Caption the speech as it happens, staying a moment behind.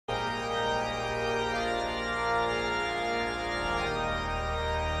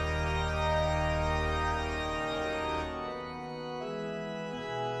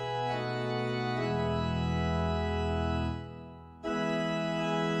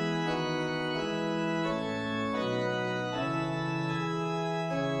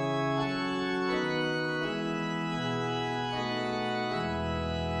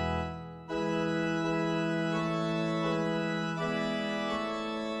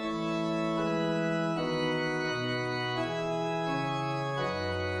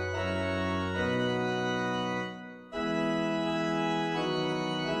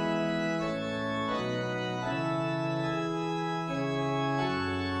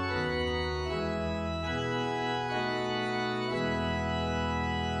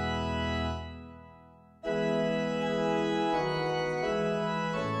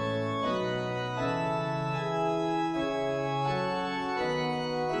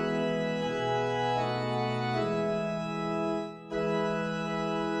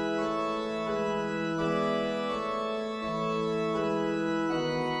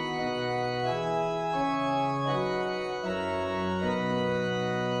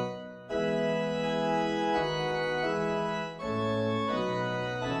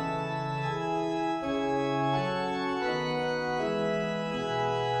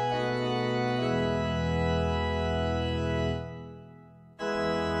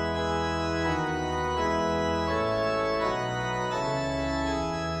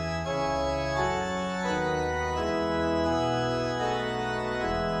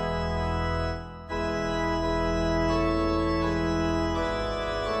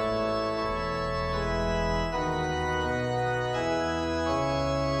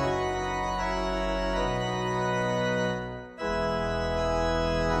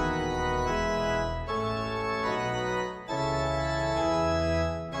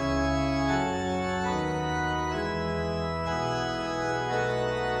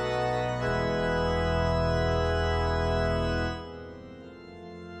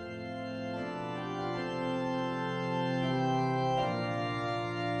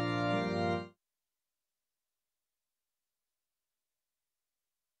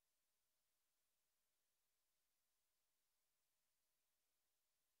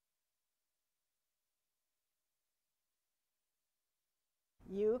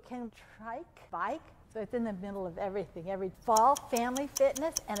You can trike, bike, so it's in the middle of everything. Every fall, family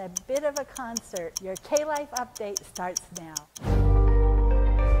fitness, and a bit of a concert. Your K-Life update starts now.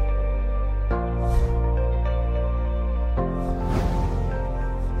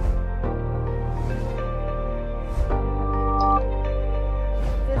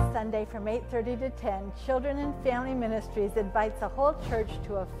 Sunday from 8:30 to 10, Children and Family Ministries invites the whole church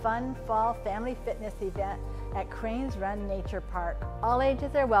to a fun fall family fitness event at Cranes Run Nature Park. All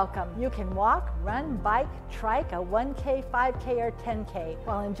ages are welcome. You can walk, run, bike, trike, a 1K, 5K, or 10K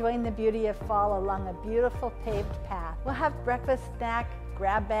while enjoying the beauty of fall along a beautiful paved path. We'll have breakfast, snack,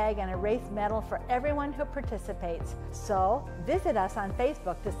 grab bag, and a race medal for everyone who participates. So visit us on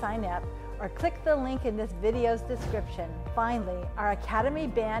Facebook to sign up or click the link in this video's description. Finally, our Academy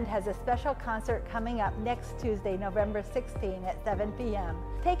Band has a special concert coming up next Tuesday, November 16 at 7 p.m.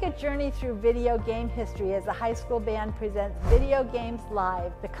 Take a journey through video game history as the high school band presents Video Games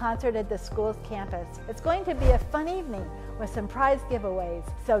Live, the concert at the school's campus. It's going to be a fun evening with some prize giveaways,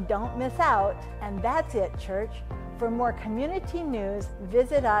 so don't miss out. And that's it, church. For more community news,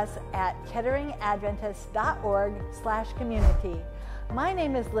 visit us at ketteringadventist.org/community. My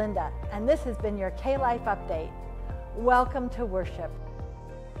name is Linda, and this has been your K-Life Update. Welcome to worship.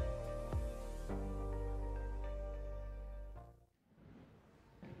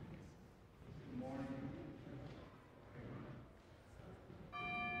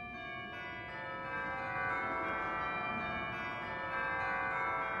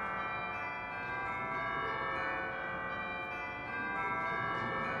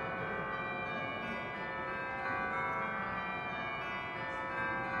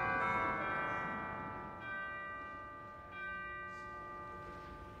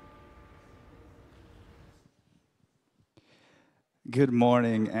 Good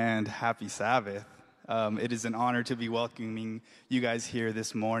morning and happy Sabbath. It is an honor to be welcoming you guys here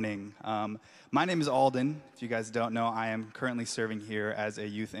this morning. My name is Alden. If you guys don't know, I am currently serving here as a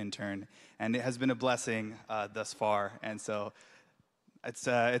youth intern, and it has been a blessing thus far. And so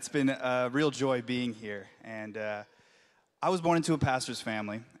it's been a real joy being here. And I was born into a pastor's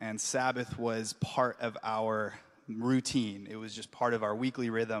family, and Sabbath was part of our routine. It was just part of our weekly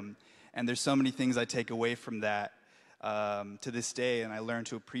rhythm. And there's so many things I take away from that to this day, and I learned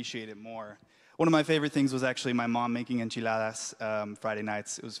to appreciate it more. One of my favorite things was actually my mom making enchiladas Friday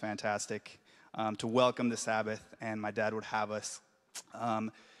nights. It was fantastic to welcome the Sabbath, and my dad would have us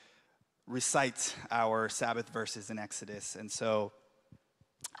recite our Sabbath verses in Exodus. And so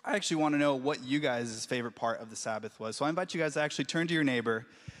I actually want to know what you guys' favorite part of the Sabbath was. So I invite you guys to actually turn to your neighbor,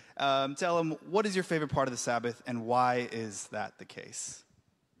 tell them, what is your favorite part of the Sabbath, and why is that the case?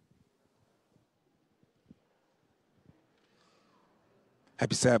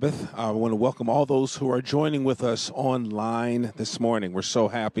 Happy Sabbath. I want to welcome all those who are joining with us online this morning. We're so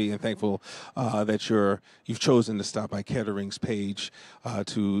happy and thankful that you've chosen to stop by Kettering's page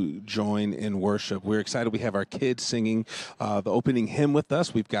to join in worship. We're excited. We have our kids singing the opening hymn with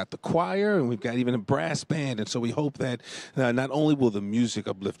us. We've got the choir, and we've got even a brass band. And so we hope that not only will the music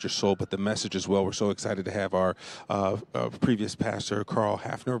uplift your soul, but the message as well. We're so excited to have our previous pastor, Karl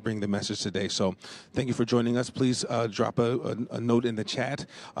Haffner, bring the message today. So thank you for joining us. Please drop a note in the chat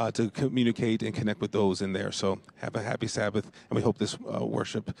to communicate and connect with those in there. So have a happy Sabbath, and we hope this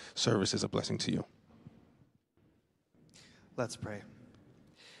worship service is a blessing to you. Let's pray.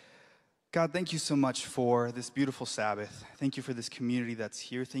 God, thank you so much for this beautiful Sabbath. Thank you for this community that's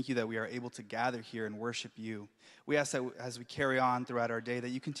here. Thank you that we are able to gather here and worship you. We ask that as we carry on throughout our day,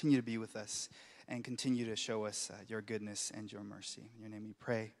 that you continue to be with us and continue to show us your goodness and your mercy. In your name we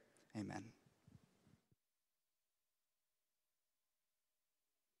pray. Amen.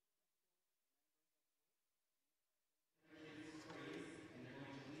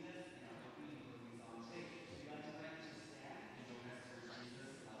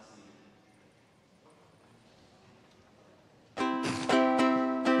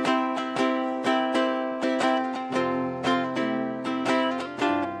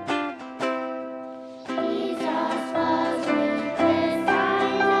 Jesus was with us,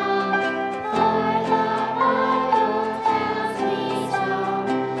 I know.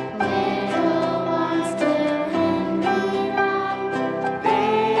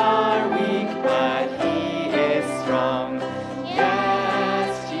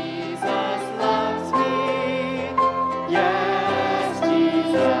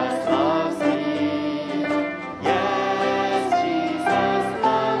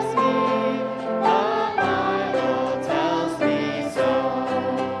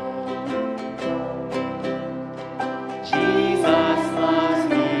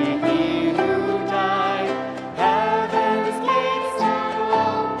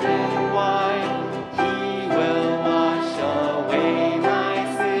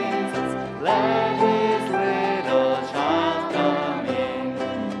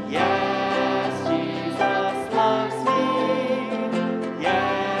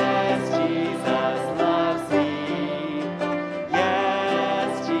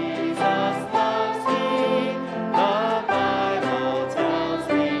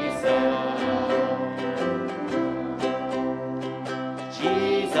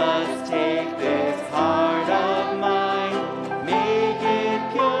 Jesus, take this heart of mine, make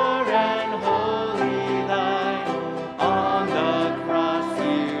it pure and holy thine. On the cross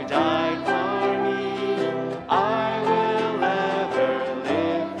you died for me, I will ever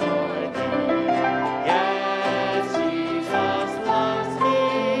live for thee. Yes, Jesus loves me.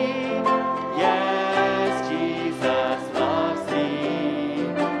 Yes, Jesus loves me.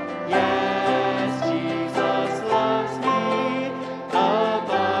 Yes, Jesus loves me. The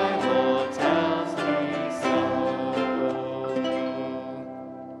Bible tells me so.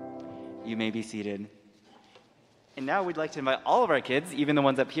 You may be seated. And now we'd like to invite all of our kids, even the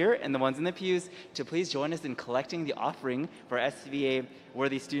ones up here and the ones in the pews, to please join us in collecting the offering for SVA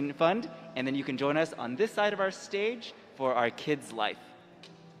Worthy Student Fund. And then you can join us on this side of our stage for our Kids Life.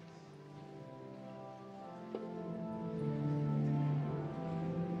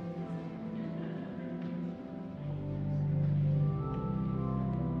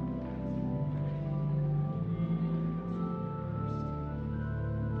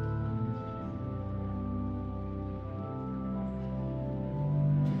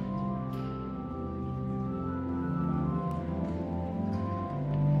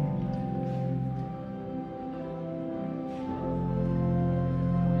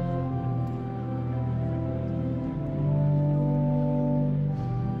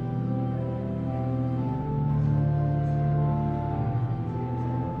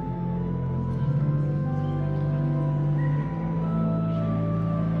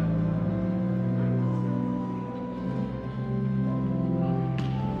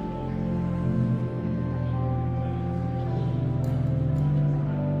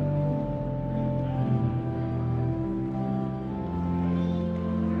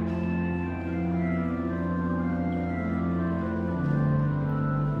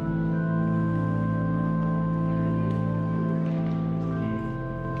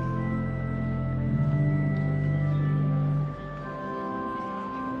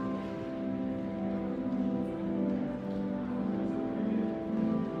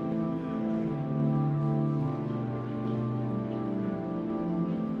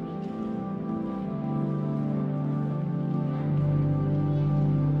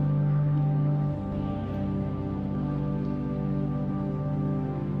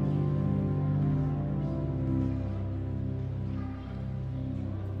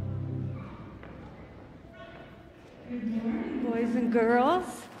 Boys and girls,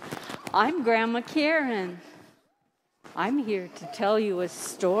 I'm Grandma Karen. I'm here to tell you a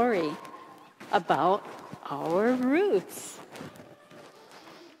story about our roots.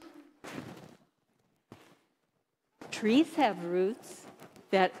 Trees have roots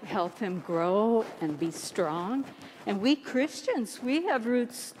that help them grow and be strong. And we Christians, we have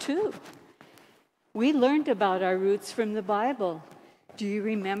roots too. We learned about our roots from the Bible. Do you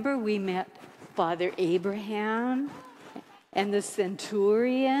remember we met Father Abraham and the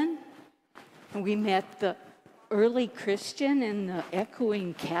centurion? And we met the early Christian in the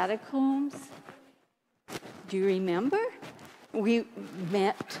echoing catacombs. Do you remember? We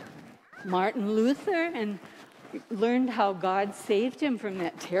met Martin Luther and learned how God saved him from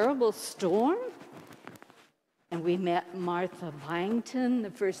that terrible storm. And we met Martha Byington,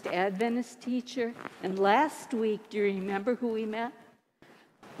 the first Adventist teacher. And last week, do you remember who we met?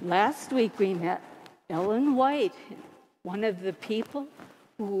 Last week we met Ellen White, one of the people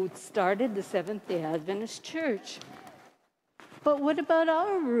who started the Seventh-day Adventist Church. But what about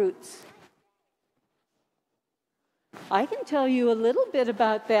our roots? I can tell you a little bit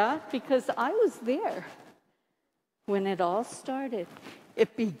about that because I was there when it all started.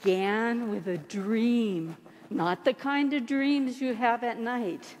 It began with a dream, not the kind of dreams you have at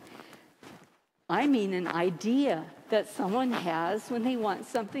night. I mean an idea that someone has when they want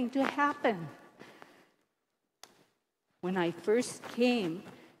something to happen. When I first came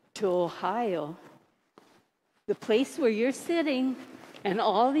to Ohio, the place where you're sitting and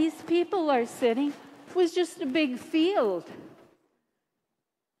all these people are sitting was just a big field.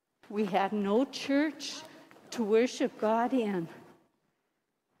 We had no church to worship God in.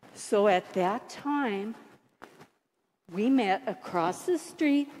 So at that time, we met across the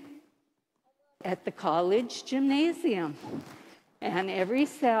street at the college gymnasium. And every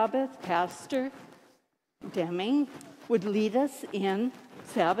Sabbath, Pastor Deming would lead us in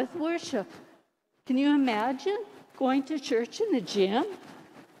Sabbath worship. Can you imagine going to church in the gym?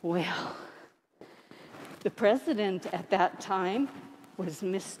 Well, the president at that time was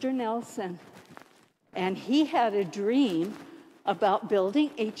Mr. Nelson, and he had a dream about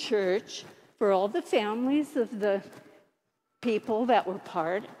building a church for all the families of the people that were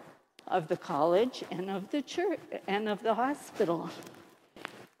part of the college and of the church and of the hospital.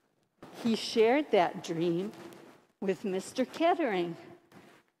 he shared that dream with Mr. Kettering.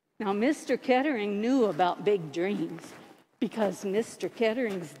 Now, Mr. Kettering knew about big dreams because Mr.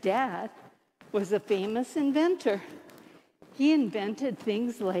 Kettering's dad was a famous inventor. He invented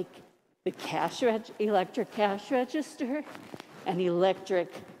things like the electric cash register, an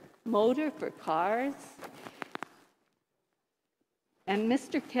electric motor for cars. And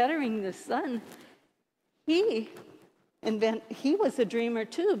Mr. Kettering, the son, he was a dreamer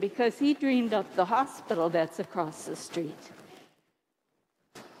too because he dreamed up the hospital that's across the street.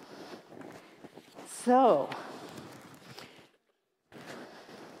 So,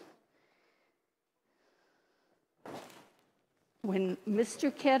 when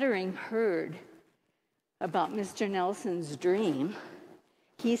Mr. Kettering heard about Mr. Nelson's dream,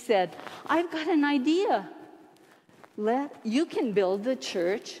 he said, "I've got an idea. You can build the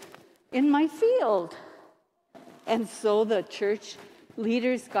church in my field." And so the church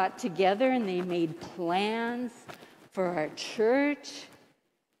leaders got together and they made plans for our church.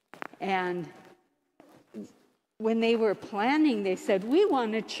 And when they were planning, they said, "We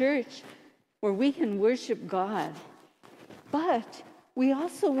want a church where we can worship God. But we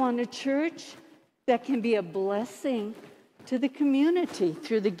also want a church that can be a blessing to the community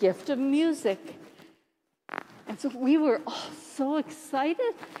through the gift of music." And so we were all so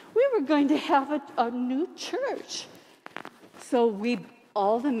excited. We were going to have a new church. So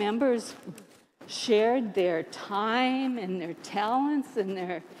all the members shared their time and their talents and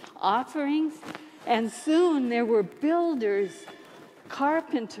their offerings. And soon there were builders,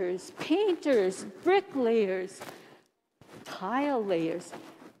 carpenters, painters, bricklayers, tile layers.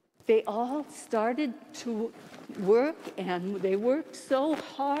 They all started to work, and they worked so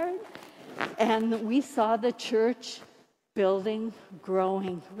hard. And we saw the church building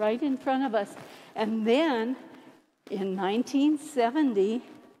growing right in front of us. And then in 1970,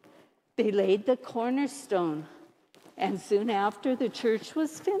 they laid the cornerstone. And soon after, the church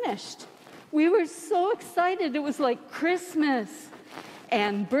was finished. We were so excited. It was like Christmas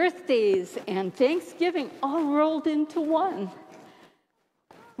and birthdays and Thanksgiving all rolled into one.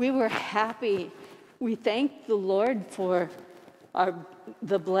 We were happy. We thanked the Lord for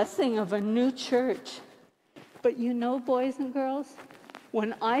the blessing of a new church. But you know, boys and girls,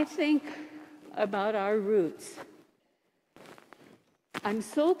 when I think about our roots, I'm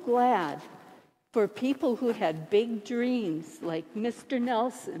so glad for people who had big dreams like Mr.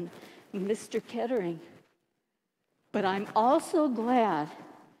 Nelson and Mr. Kettering. But I'm also glad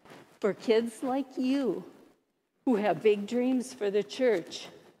for kids like you who have big dreams for the church.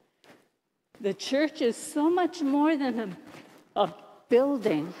 The church is so much more than a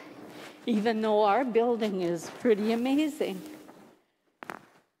building, even though our building is pretty amazing.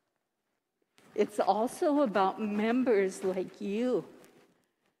 It's also about members like you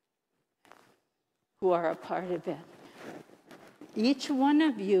who are a part of it. Each one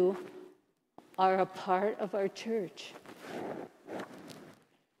of you are a part of our church.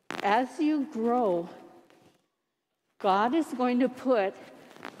 As you grow, God is going to put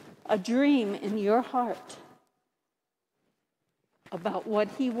a dream in your heart about what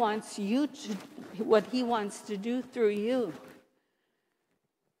He wants to do through you.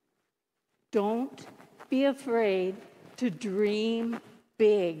 Don't be afraid to dream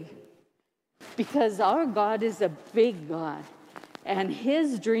big, because our God is a big God, and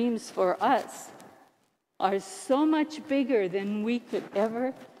His dreams for us are so much bigger than we could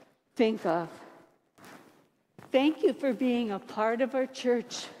ever think of. Thank you for being a part of our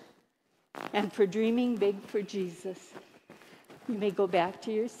church and for dreaming big for Jesus. You may go back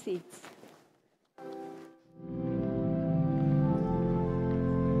to your seats.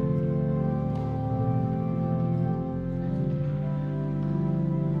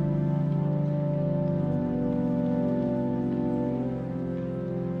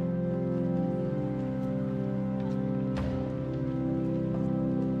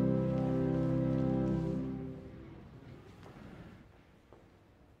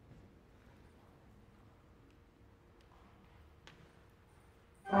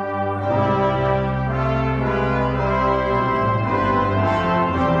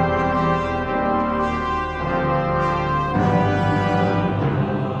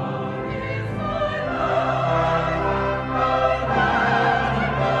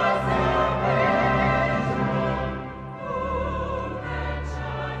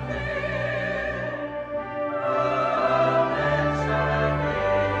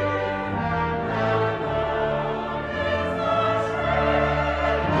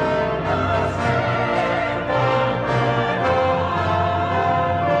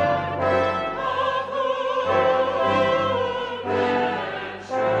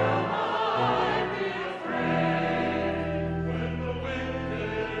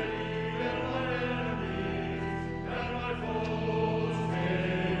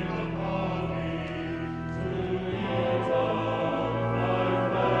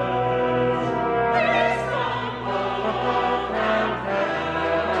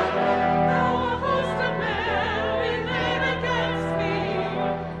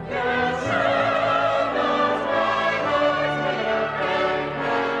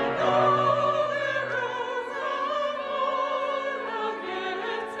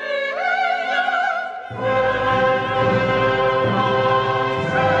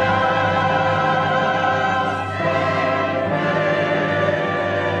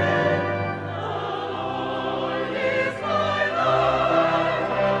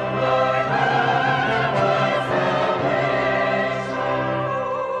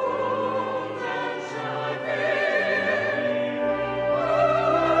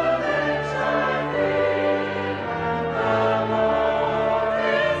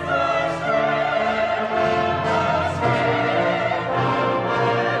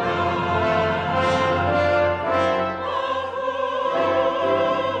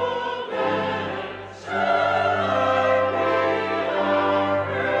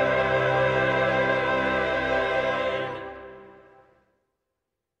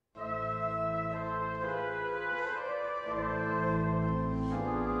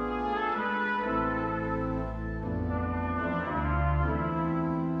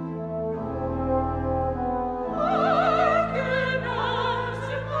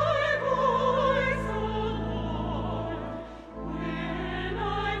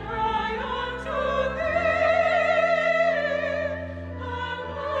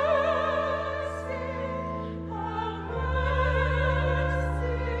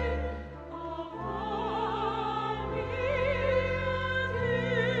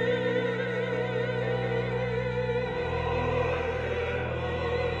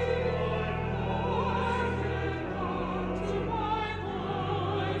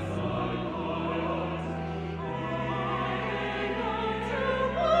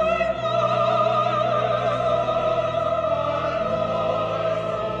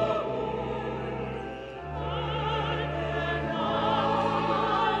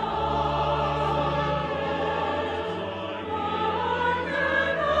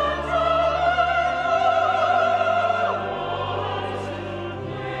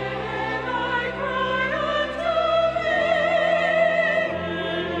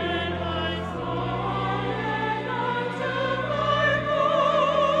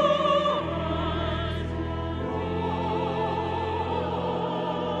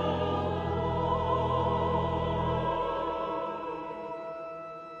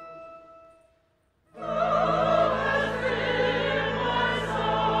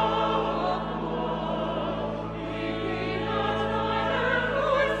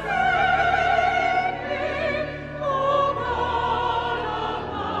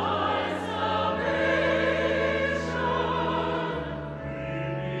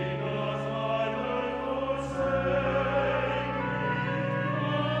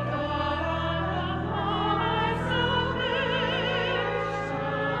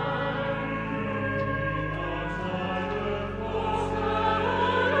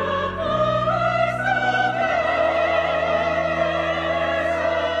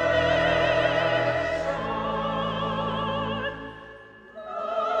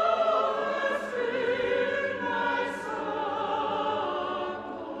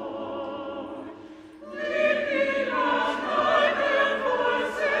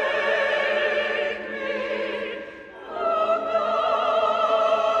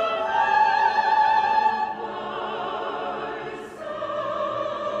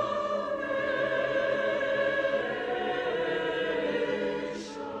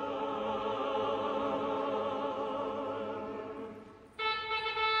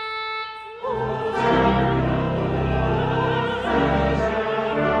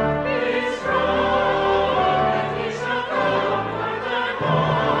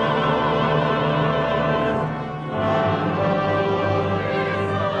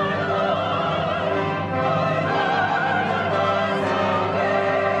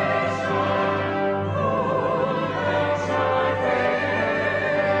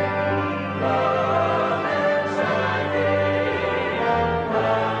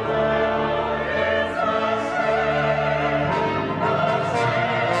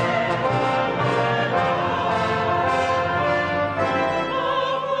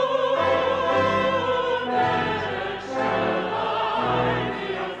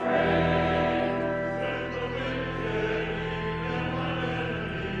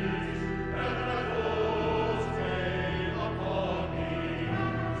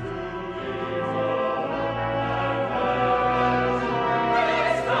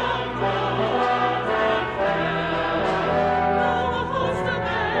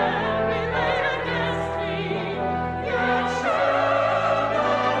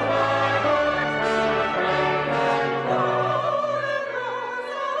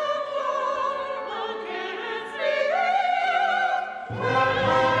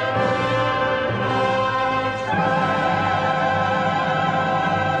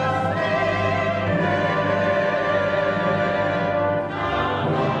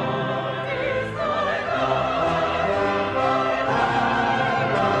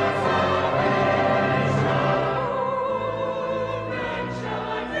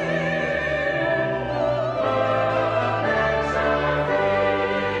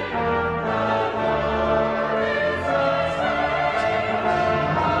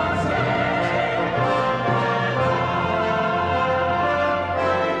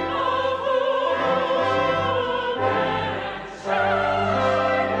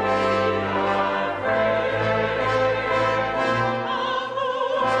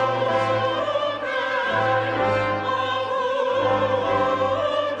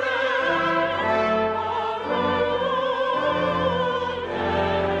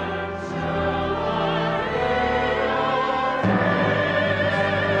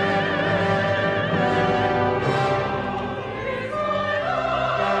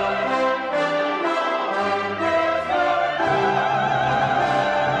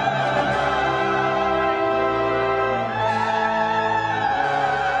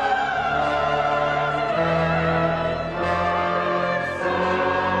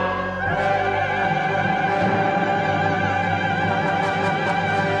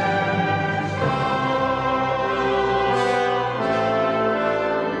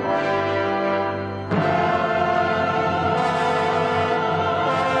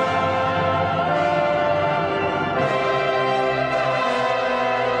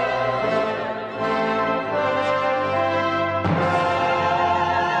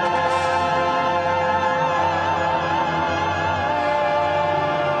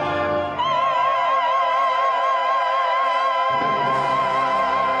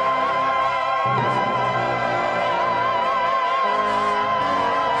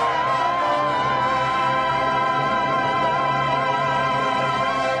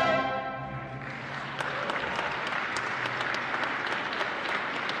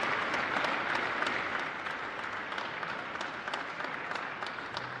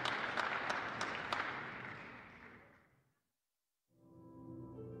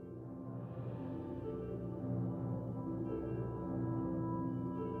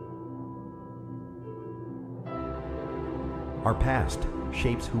 Our past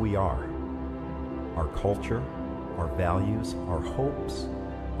shapes who we are. Our culture, our values, our hopes,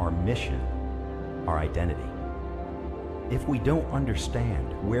 our mission, our identity. If we don't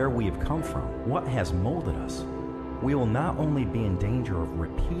understand where we have come from, what has molded us, we will not only be in danger of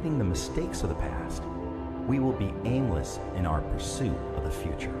repeating the mistakes of the past, we will be aimless in our pursuit of the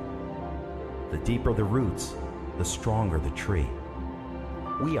future. The deeper the roots, the stronger the tree.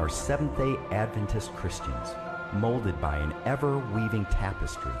 We are Seventh-day Adventist Christians, molded by an ever-weaving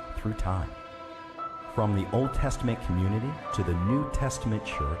tapestry through time. From the Old Testament community to the New Testament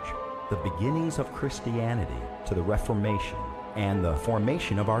church, the beginnings of Christianity to the Reformation and the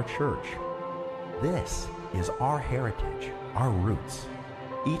formation of our church. This is our heritage, our roots.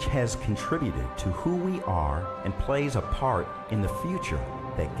 Each has contributed to who we are and plays a part in the future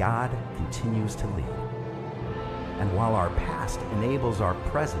that God continues to lead. And while our past enables our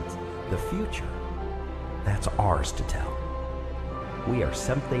present, the future, that's ours to tell. We are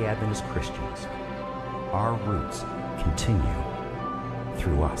Seventh-day Adventist Christians. Our roots continue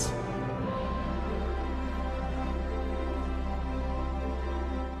through us.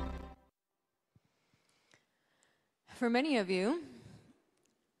 For many of you,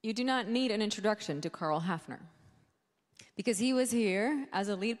 you do not need an introduction to Karl Haffner because he was here as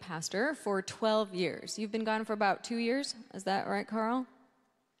a lead pastor for 12 years. You've been gone for about 2 years. Is that right, Karl?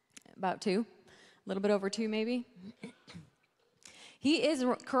 About 2? A little bit over 2, maybe? He is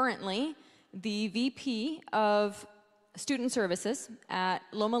currently the VP of Student Services at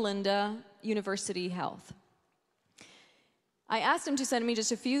Loma Linda University Health. I asked him to send me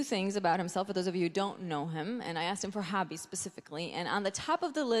just a few things about himself, for those of you who don't know him, and I asked him for hobbies specifically, and on the top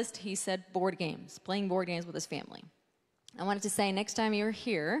of the list, he said board games, playing board games with his family. I wanted to say, next time you're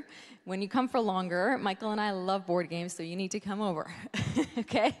here, when you come for longer, Michael and I love board games, so you need to come over,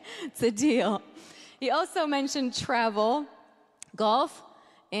 okay? It's a deal. He also mentioned travel, golf,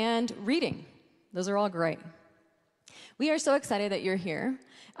 and reading. Those are all great. We are so excited that you're here.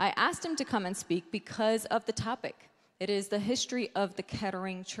 I asked him to come and speak because of the topic. It is the history of the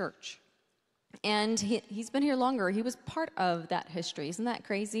Kettering Church. And he's been here longer. He was part of that history. Isn't that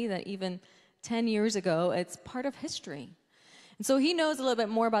crazy that even 10 years ago, it's part of history? And so he knows a little bit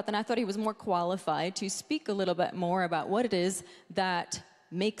more about that, and I thought he was more qualified to speak a little bit more about what it is that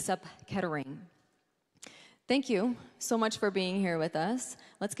makes up Kettering. Thank you so much for being here with us.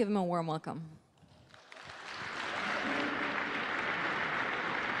 Let's give him a warm welcome.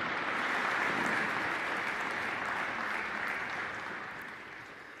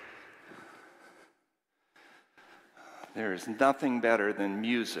 There is nothing better than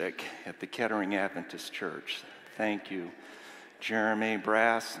music at the Kettering Adventist Church. Thank you, Jeremy,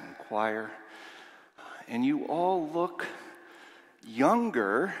 brass, and choir. And you all look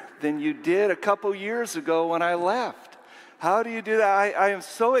younger than you did a couple years ago when I left. How do you do that? I am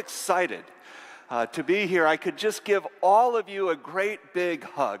so excited to be here. I could just give all of you a great big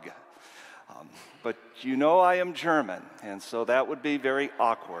hug. But you know I am German, and so that would be very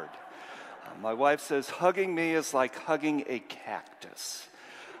awkward. My wife says hugging me is like hugging a cactus.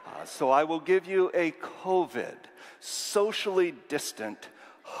 So I will give you a COVID, socially distant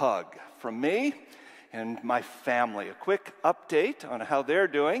hug from me and my family. A quick update on how they're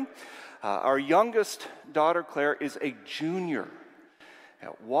doing. Our youngest daughter, Claire, is a junior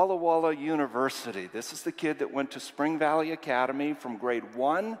at Walla Walla University. This is the kid that went to Spring Valley Academy from grade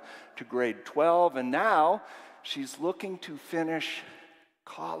 1 to grade 12, and now she's looking to finish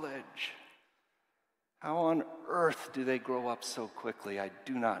college. How on earth do they grow up so quickly? I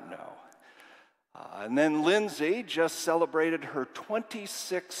do not know. And then Lindsay just celebrated her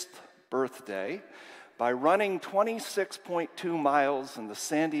 26th birthday by running 26.2 miles in the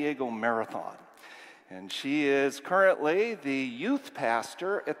San Diego Marathon. And she is currently the youth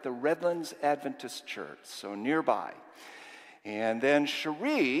pastor at the Redlands Adventist Church, so nearby. And then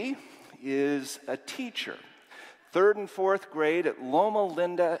Cherie is a teacher, 3rd and 4th grade at Loma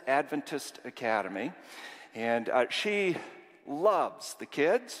Linda Adventist Academy. And she loves the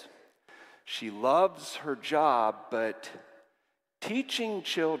kids. She loves her job, but teaching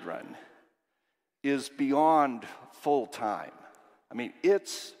children is beyond full time. I mean,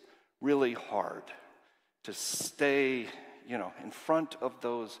 it's really hard to stay, in front of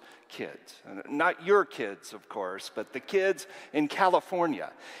those kids. And not your kids, of course, but the kids in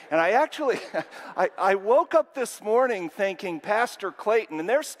California. And I woke up this morning thinking Pastor Clayton, and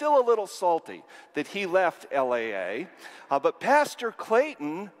they're still a little salty that he left LAA, but Pastor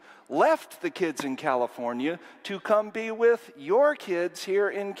Clayton left the kids in California to come be with your kids here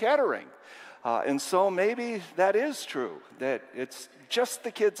in Kettering. And so maybe that is true, that it's just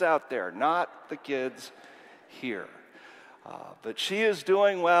the kids out there, not the kids here. But she is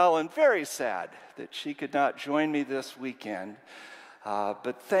doing well, and very sad that she could not join me this weekend.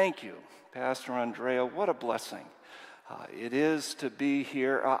 But thank you, Pastor Andrea. What a blessing it is to be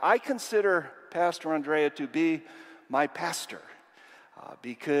here. I consider Pastor Andrea to be my pastor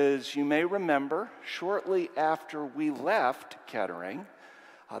because you may remember shortly after we left Kettering,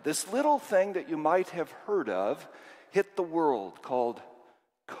 this little thing that you might have heard of hit the world called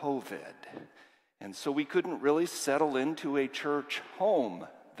COVID. And so we couldn't really settle into a church home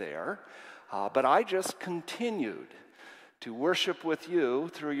there, but I just continued to worship with you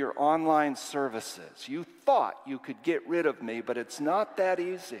through your online services. You thought you could get rid of me, but it's not that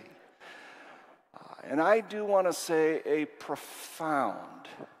easy. And I do want to say a profound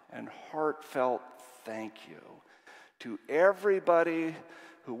and heartfelt thank you to everybody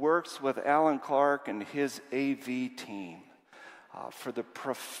who works with Alan Clark and his AV team for the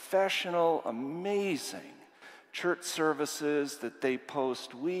professional, amazing church services that they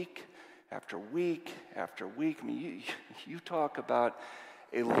post week after week after week. I mean, you talk about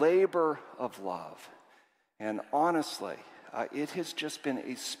a labor of love. And honestly, it has just been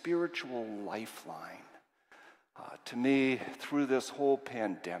a spiritual lifeline to me through this whole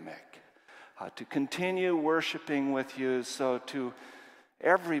pandemic, to continue worshiping with you. So to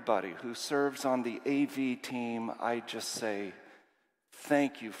everybody who serves on the AV team, I just say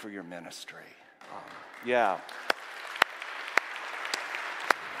thank you for your ministry. Yeah.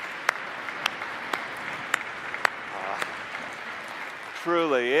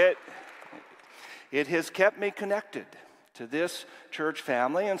 Truly, it has kept me connected to this church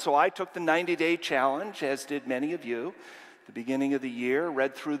family, and so I took the 90-day challenge, as did many of you. At the beginning of the year,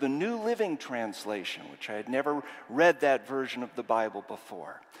 read through the New Living Translation, which I had never read that version of the Bible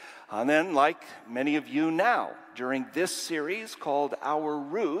before. And then, like many of you now, during this series called Our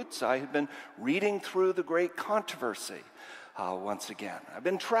Roots, I have been reading through the Great Controversy once again. I've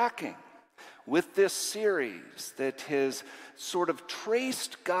been tracking with this series that has sort of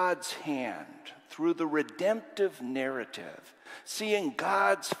traced God's hand through the redemptive narrative, seeing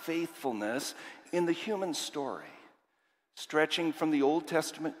God's faithfulness in the human story, stretching from the Old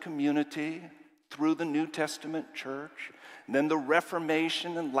Testament community through the New Testament church, and then the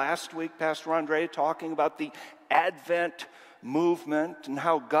Reformation, and last week Pastor Andrea talking about the Advent movement and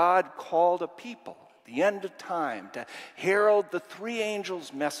how God called a people the end of time to herald the three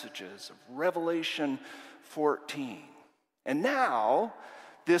angels' messages of Revelation 14. And now,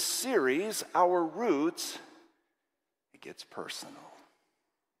 this series, Our Roots, it gets personal.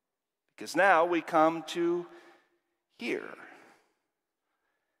 Because now we come to here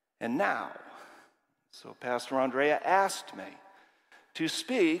and now. So Pastor Andrea asked me to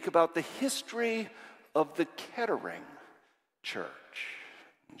speak about the history of the Kettering Church.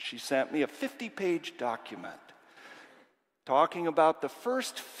 She sent me a 50-page document talking about the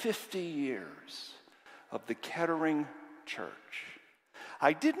first 50 years of the Kettering Church.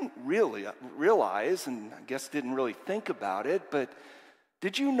 I didn't really realize, and I guess didn't really think about it, but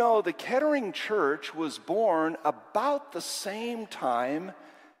did you know the Kettering Church was born about the same time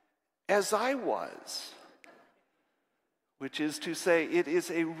as I was? Which is to say, it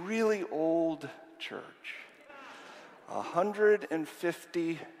is a really old church.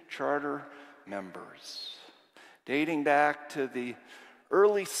 150 charter members, dating back to the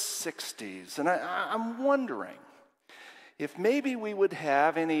early 60s. And I'm wondering if maybe we would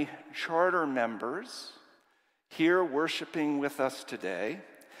have any charter members here worshiping with us today.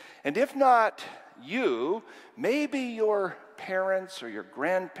 And if not you, maybe your parents or your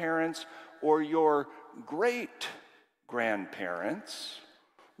grandparents or your great-grandparents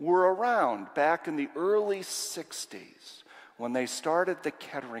were around back in the early 60s when they started the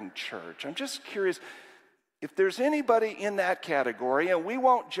Kettering Church. I'm just curious if there's anybody in that category, and we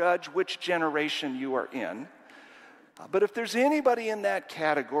won't judge which generation you are in, but if there's anybody in that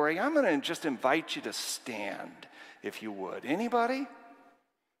category, I'm going to just invite you to stand, if you would. Anybody?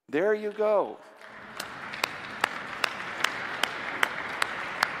 There you go.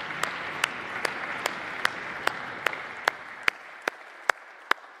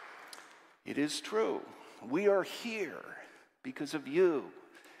 It is true. We are here because of you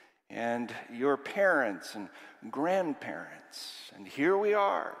and your parents and grandparents. And here we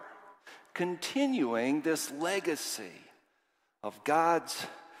are, continuing this legacy of God's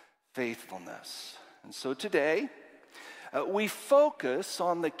faithfulness. And so today, we focus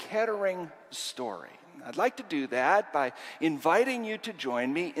on the Kettering story. I'd like to do that by inviting you to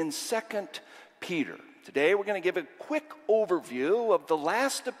join me in 2 Peter. Today we're going to give a quick overview of the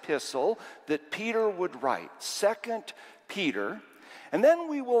last epistle that Peter would write, 2 Peter, and then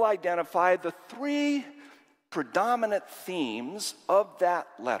we will identify the three predominant themes of that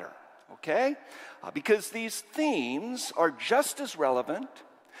letter, okay? Because these themes are just as relevant,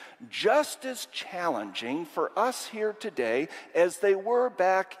 just as challenging for us here today as they were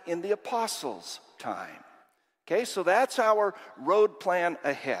back in the apostles' time. Okay, so that's our road plan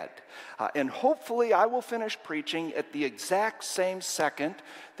ahead. And hopefully I will finish preaching at the exact same second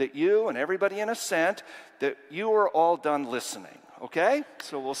that you and everybody in Ascent, that you are all done listening. Okay,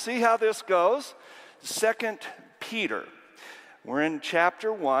 so we'll see how this goes. 2 Peter. We're in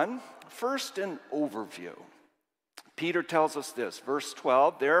chapter 1. First, an overview. Peter tells us this, verse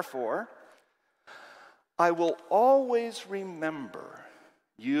 12, therefore, I will always remember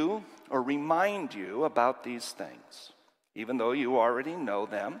you or remind you about these things, even though you already know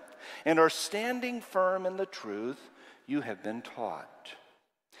them and are standing firm in the truth you have been taught.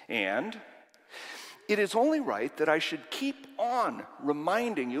 And it is only right that I should keep on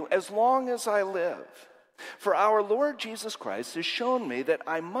reminding you as long as I live. For our Lord Jesus Christ has shown me that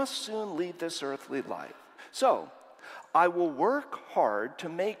I must soon leave this earthly life. So, I will work hard to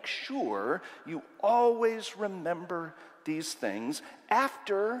make sure you always remember these things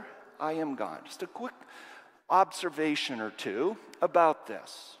after I am gone. Just a quick observation or two about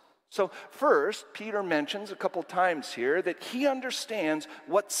this. So first, Peter mentions a couple times here that he understands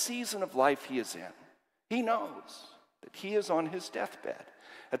what season of life he is in. He knows that he is on his deathbed,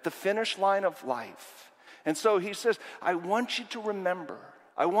 at the finish line of life. And so he says, I want you to remember,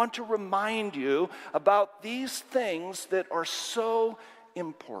 I want to remind you about these things that are so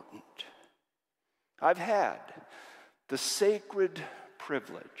important. I've had the sacred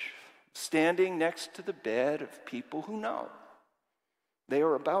privilege standing next to the bed of people who know they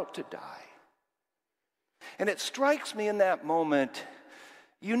are about to die. And it strikes me in that moment,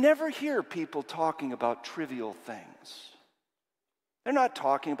 you never hear people talking about trivial things. They're not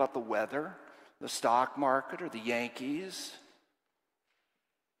talking about the weather, the stock market, or the Yankees.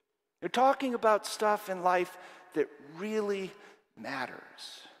 They're talking about stuff in life that really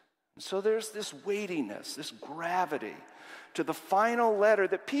matters. And so there's this weightiness, this gravity to the final letter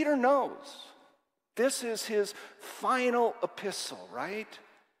that Peter knows. This is his final epistle, right?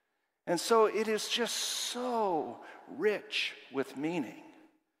 And so it is just so rich with meaning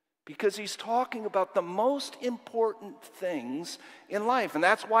because he's talking about the most important things in life. And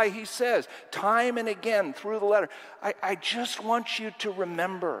that's why he says time and again through the letter, I just want you to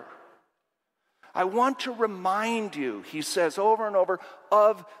remember. I want to remind you, he says over and over,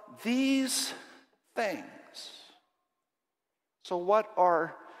 of these things. So what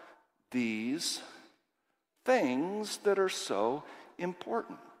are these things that are so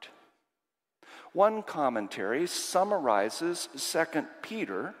important? One commentary summarizes 2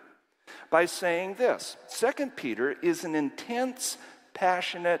 Peter by saying this. 2 Peter is an intense,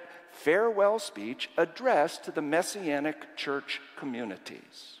 passionate farewell speech addressed to the Messianic church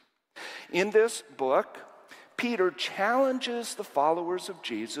communities. In this book, Peter challenges the followers of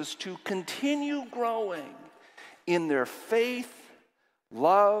Jesus to continue growing in their faith,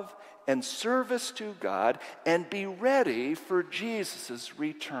 love, and service to God and be ready for Jesus'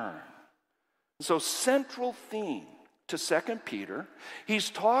 return. So, central theme to 2 Peter, he's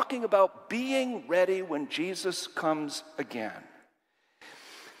talking about being ready when Jesus comes again.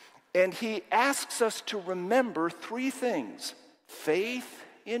 And he asks us to remember three things: faith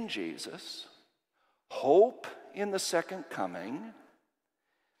in Jesus, hope in the second coming,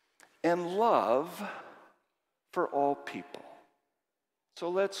 and love for all people. So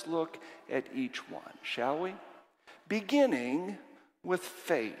let's look at each one, shall we? Beginning with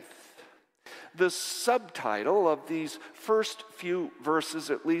faith. The subtitle of these first few verses,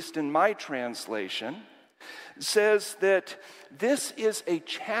 at least in my translation, says that this is a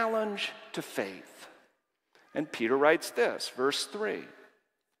challenge to faith. And Peter writes this, verse 3.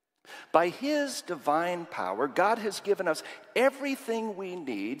 By his divine power, God has given us everything we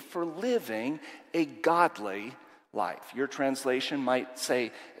need for living a godly life. Your translation might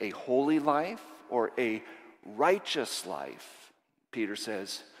say a holy life or a righteous life. Peter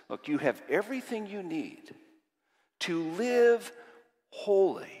says, look, you have everything you need to live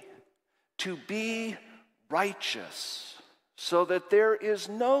holy, to be righteous, so that there is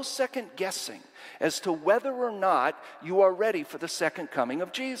no second guessing as to whether or not you are ready for the second coming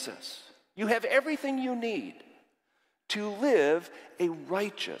of Jesus. You have everything you need to live a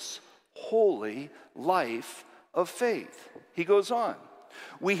righteous, holy life of faith. He goes on,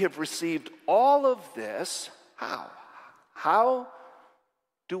 we have received all of this. How? How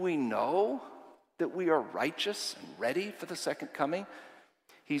do we know that we are righteous and ready for the second coming?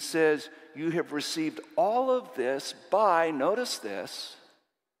 He says, you have received all of this by, notice this,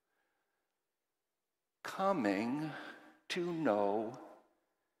 coming to know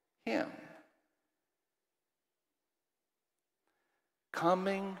him.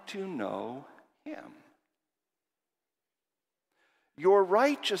 Coming to know him. Your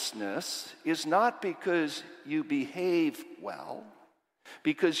righteousness is not because you behave well,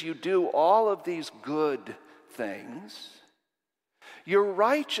 because you do all of these good things. Your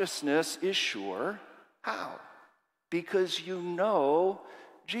righteousness is sure. How? Because you know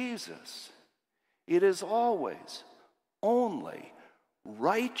Jesus. It is always, only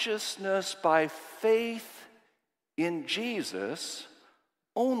righteousness by faith in Jesus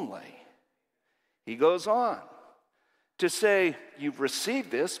only. He goes on to say, you've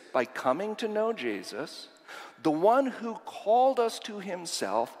received this by coming to know Jesus, the one who called us to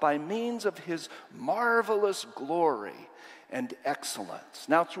himself by means of his marvelous glory and excellence.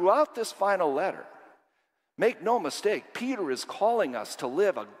 Now, throughout this final letter, make no mistake, Peter is calling us to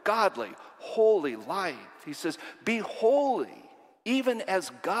live a godly, holy life. He says, be holy, even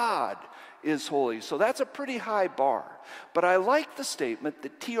as God is holy. So that's a pretty high bar. But I like the statement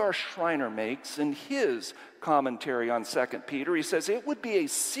that T.R. Schreiner makes in his commentary on 2 Peter. He says, it would be a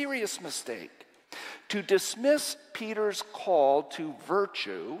serious mistake to dismiss Peter's call to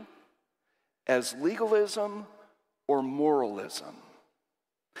virtue as legalism or moralism.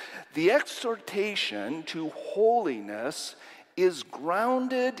 The exhortation to holiness is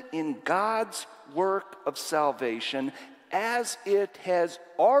grounded in God's work of salvation as it has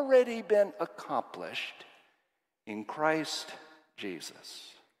already been accomplished in Christ Jesus.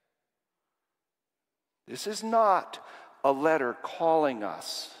 This is not a letter calling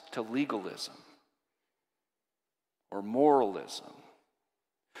us to legalism or moralism.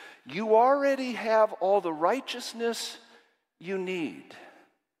 You already have all the righteousness you need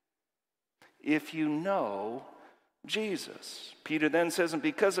if you know Jesus. Peter then says, and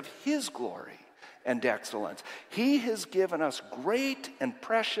because of his glory and excellence, he has given us great and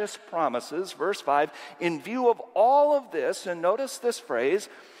precious promises. Verse 5, in view of all of this, and notice this phrase,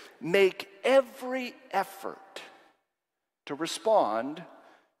 make every effort to respond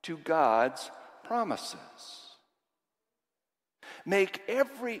to God's promises. Make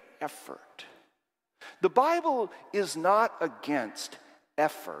every effort. The Bible is not against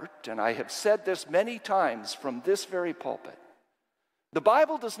effort, and I have said this many times from this very pulpit. The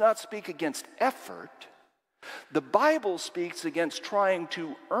Bible does not speak against effort. The Bible speaks against trying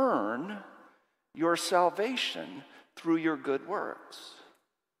to earn your salvation through your good works.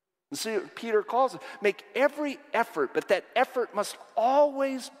 And see, Peter calls it, make every effort, but that effort must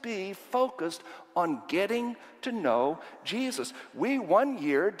always be focused on getting to know Jesus. We one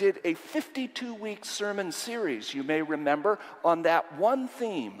year did a 52-week sermon series, you may remember, on that one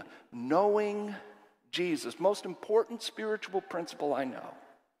theme, knowing Jesus, most important spiritual principle I know.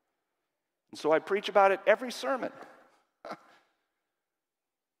 And so I preach about it every sermon.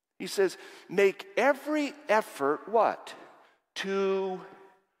 He says, make every effort, what? To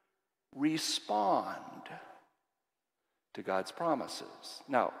respond to God's promises.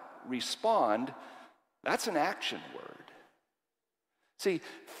 Now, respond, that's an action word. See,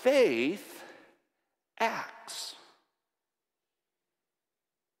 faith acts.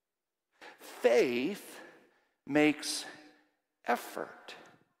 Faith makes effort.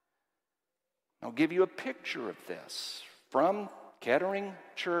 I'll give you a picture of this from Kettering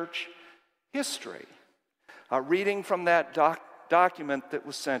Church history. Reading from that document that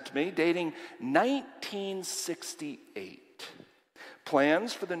was sent to me, dating 1968.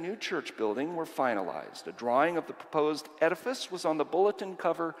 Plans for the new church building were finalized. A drawing of the proposed edifice was on the bulletin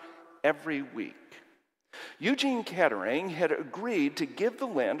cover every week. Eugene Kettering had agreed to give the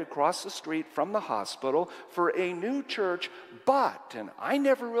land across the street from the hospital for a new church, but, and I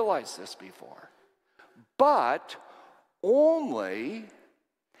never realized this before, but only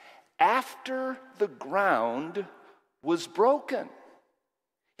after the ground was broken.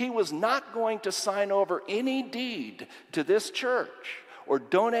 He was not going to sign over any deed to this church or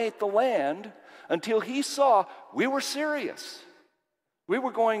donate the land until he saw we were serious. We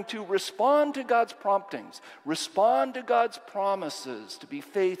were going to respond to God's promptings, respond to God's promises to be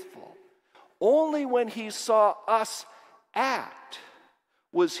faithful. Only when he saw us act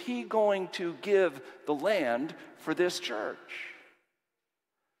was he going to give the land for this church.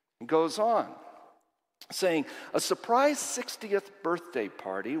 It goes on, saying, a surprise 60th birthday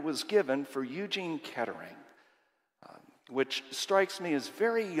party was given for Eugene Kettering, which strikes me as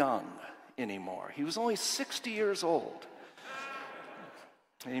very young anymore. He was only 60 years old.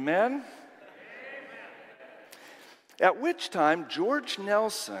 Amen? At which time, George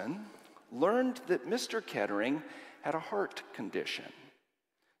Nelson learned that Mr. Kettering had a heart condition.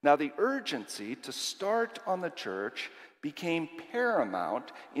 Now, the urgency to start on the church became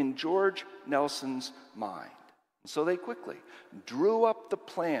paramount in George Nelson's mind. So they quickly drew up the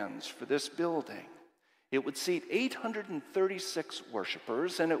plans for this building. It would seat 836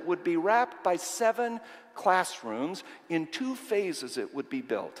 worshipers, and it would be wrapped by 7 classrooms. In 2 phases it would be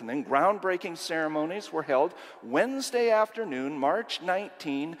built. And then groundbreaking ceremonies were held Wednesday afternoon, March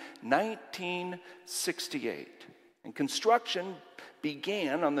 19, 1968. And construction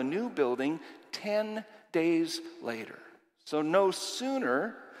began on the new building 10 days later. So no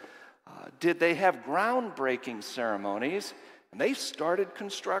sooner did they have groundbreaking ceremonies, and they started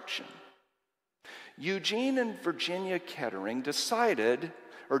construction. Eugene and Virginia Kettering decided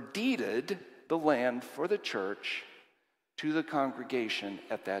or deeded the land for the church to the congregation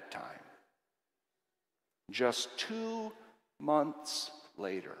at that time. Just 2 months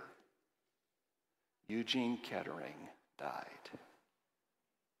later, Eugene Kettering died.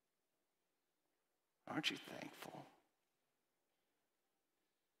 Aren't you thankful?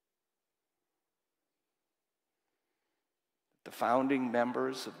 The founding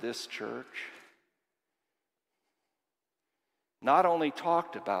members of this church not only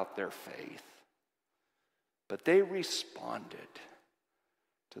talked about their faith, but they responded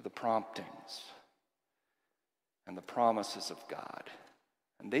to the promptings and the promises of God.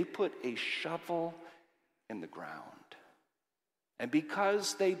 And they put a shovel in the ground. And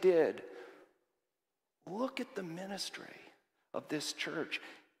because they did, look at the ministry of this church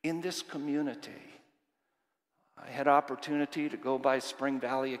in this community. I had opportunity to go by Spring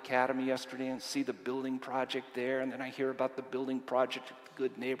Valley Academy yesterday and see the building project there, and then I hear about the building project at the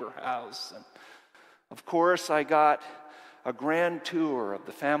Good Neighbor House. And of course, I got a grand tour of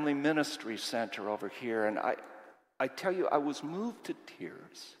the Family Ministry Center over here, and I tell you, I was moved to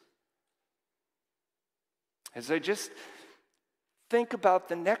tears as I just think about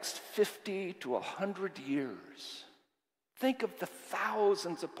the next 50 to 100 years. Think of the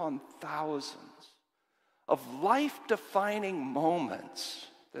thousands upon thousands of life-defining moments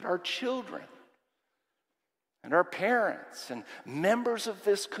that our children and our parents and members of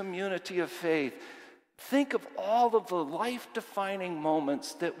this community of faith, think of all of the life-defining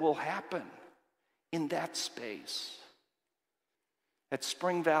moments that will happen in that space. At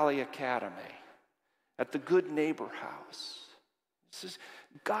Spring Valley Academy, at the Good Neighbor House.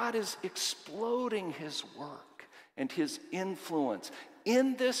 God is exploding his work and his influence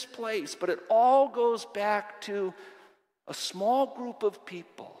in this place, but it all goes back to a small group of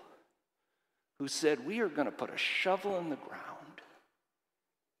people who said, we are going to put a shovel in the ground.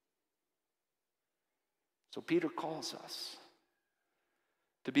 So Peter calls us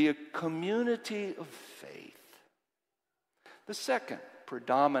to be a community of faith. The second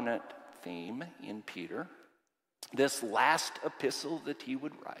predominant theme in Peter, this last epistle that he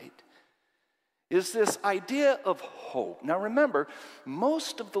would write, is this idea of hope. Now remember,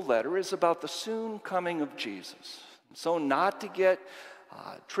 most of the letter is about the soon coming of Jesus. So not to get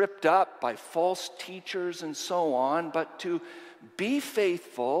tripped up by false teachers and so on, but to be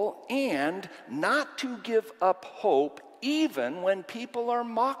faithful and not to give up hope even when people are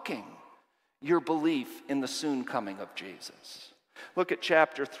mocking your belief in the soon coming of Jesus. Look at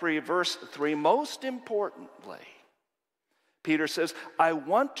chapter 3, verse 3. Most importantly, Peter says, I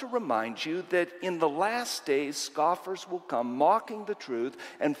want to remind you that in the last days scoffers will come, mocking the truth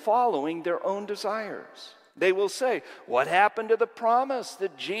and following their own desires. They will say, what happened to the promise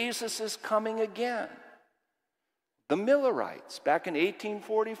that Jesus is coming again? The Millerites, back in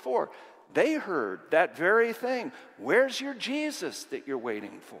 1844, they heard that very thing. Where's your Jesus that you're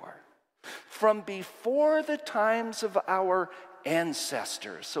waiting for? From before the times of our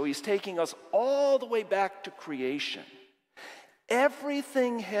ancestors. So he's taking us all the way back to creation.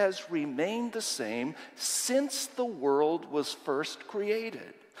 Everything has remained the same since the world was first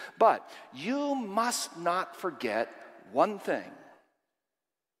created. But you must not forget one thing.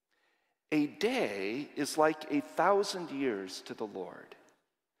 A day is like 1,000 years to the Lord,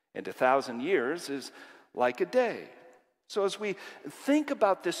 and 1,000 years is like a day. So as we think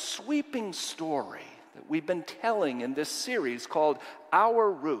about this sweeping story that we've been telling in this series called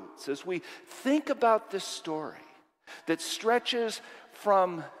Our Roots, as we think about this story that stretches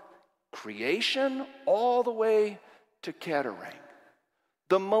from creation all the way to Kettering,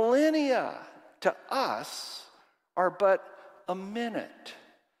 the millennia to us are but a minute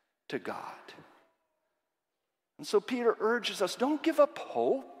to God. And so Peter urges us, don't give up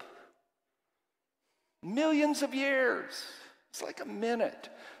hope. Millions of years, it's like a minute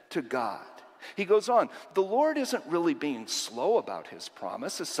to God. He goes on, the Lord isn't really being slow about his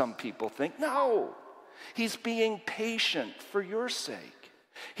promise, as some people think. No, he's being patient for your sake.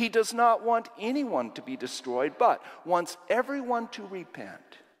 He does not want anyone to be destroyed, but wants everyone to repent.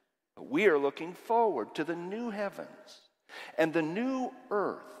 We are looking forward to the new heavens and the new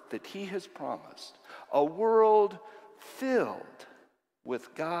earth that he has promised, a world filled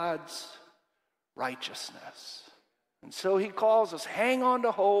with God's righteousness. And so he calls us, hang on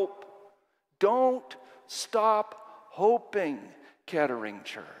to hope. Don't stop hoping, Kettering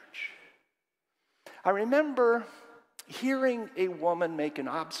Church. I remember hearing a woman make an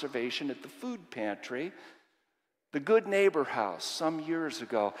observation at the food pantry, the Good Neighbor House, some years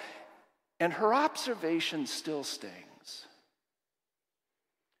ago, and her observation still stings.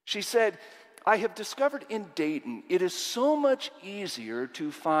 She said, I have discovered in Dayton it is so much easier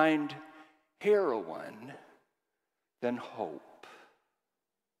to find heroin than hope.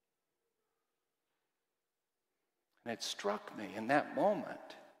 And it struck me in that moment.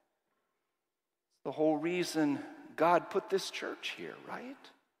 The whole reason God put this church here, right?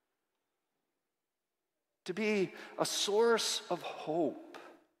 To be a source of hope.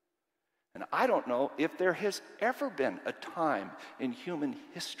 And I don't know if there has ever been a time in human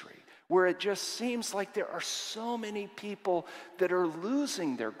history where it just seems like there are so many people that are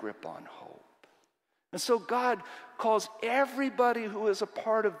losing their grip on hope. And so God calls everybody who is a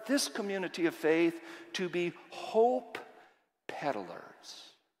part of this community of faith to be hope peddlers.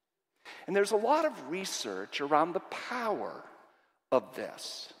 And there's a lot of research around the power of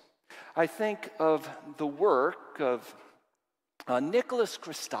this. I think of the work of Nicholas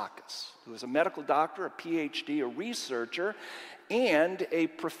Christakis, who is a medical doctor, a PhD, a researcher, and a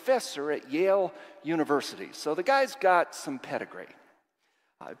professor at Yale University. So the guy's got some pedigree.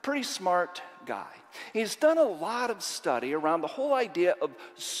 A pretty smart guy. He's done a lot of study around the whole idea of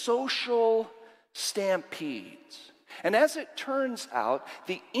social stampedes. And as it turns out,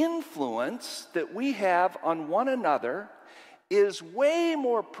 the influence that we have on one another is way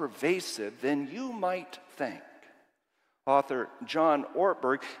more pervasive than you might think. Author John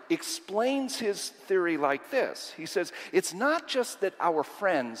Ortberg explains his theory like this. He says, it's not just that our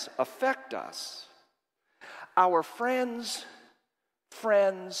friends affect us. Our friends'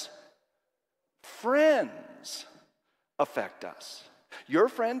 friends affect us. Your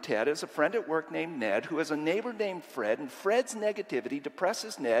friend Ted has a friend at work named Ned who has a neighbor named Fred, and Fred's negativity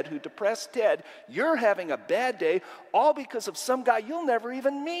depresses Ned, who depressed Ted. You're having a bad day, all because of some guy you'll never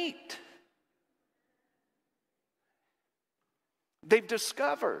even meet. They've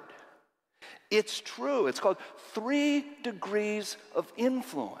discovered it's true. It's called 3 degrees of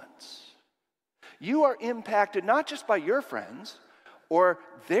influence. You are impacted not just by your friends or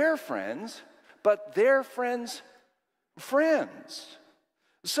their friends, but their friends' friends.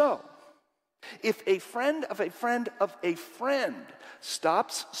 So, if a friend of a friend of a friend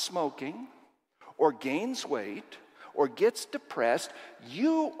stops smoking or gains weight or gets depressed,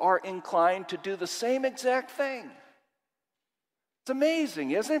 you are inclined to do the same exact thing. It's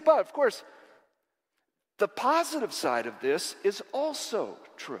amazing, isn't it? But, of course, the positive side of this is also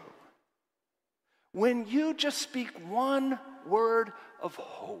true. When you just speak one word of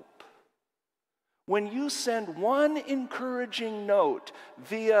hope, when you send one encouraging note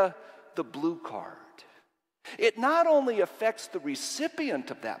via the blue card, it not only affects the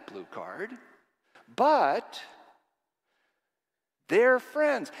recipient of that blue card, but their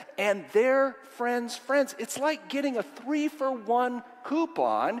friends and their friends' friends. It's like getting a 3-for-1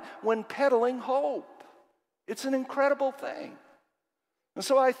 coupon when peddling hope. It's an incredible thing. And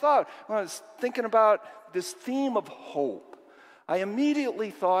so I thought, when I was thinking about this theme of hope, I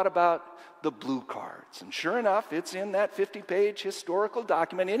immediately thought about the blue cards. And sure enough, it's in that 50-page historical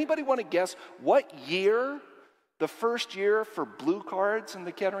document. Anybody want to guess what year, the first year for blue cards in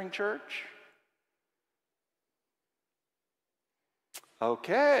the Kettering Church?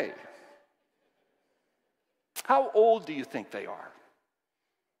 Okay. How old do you think they are?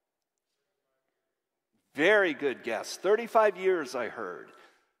 Very good guess. 35 years, I heard.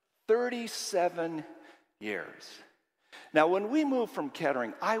 37 years. Now, when we moved from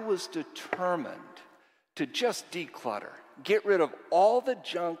Kettering, I was determined to just declutter, get rid of all the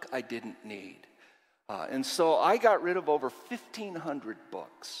junk I didn't need. And so I got rid of over 1,500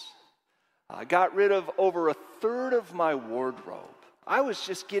 books. I got rid of over a third of my wardrobe. I was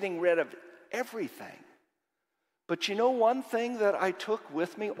just getting rid of everything. But you know one thing that I took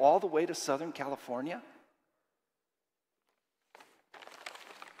with me all the way to Southern California?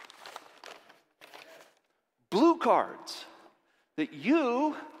 Blue cards that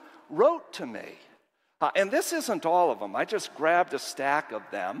you wrote to me. And this isn't all of them. I just grabbed a stack of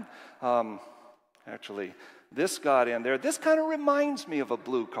them. Actually, this got in there. This kind of reminds me of a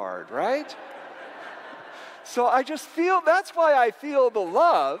blue card, right? So I just feel, that's why I feel the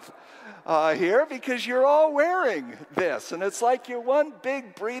love here, because you're all wearing this. And it's like you're one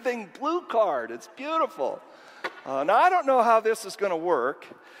big breathing blue card. It's beautiful. Now, I don't know how this is going to work,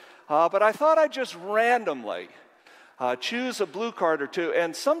 but I thought I'd just randomly choose a blue card or two.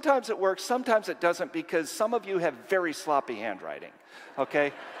 And sometimes it works, sometimes it doesn't, because some of you have very sloppy handwriting,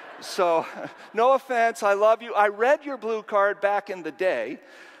 okay? So, no offense, I love you. I read your blue card back in the day,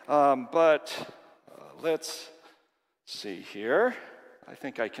 but let's see here. I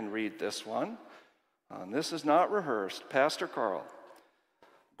think I can read this one. This is not rehearsed. Pastor Karl,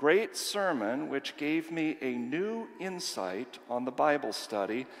 great sermon which gave me a new insight on the Bible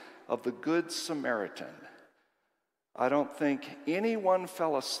study of the Good Samaritan. I don't think anyone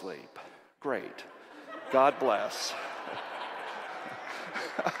fell asleep. Great. God bless.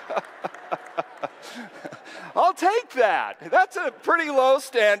 I'll take that. That's a pretty low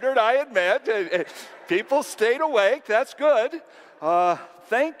standard, I admit. People stayed awake. That's good.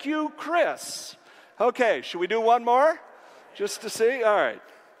 Thank you, Chris. Okay, should we do one more? Just to see? All right.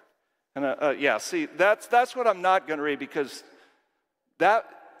 And yeah, see, that's what I'm not going to read, because that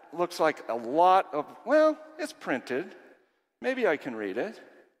looks like a lot of, well, it's printed. Maybe I can read it.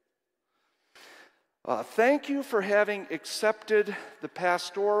 Thank you for having accepted the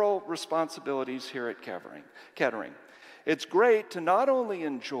pastoral responsibilities here at Kettering. It's great to not only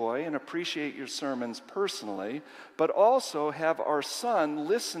enjoy and appreciate your sermons personally, but also have our son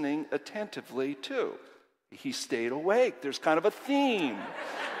listening attentively too. He stayed awake. There's kind of a theme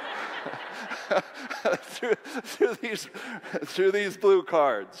through these blue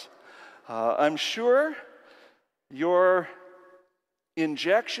cards. I'm sure your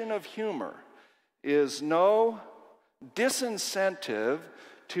injection of humor is no disincentive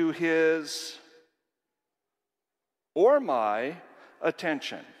to his or my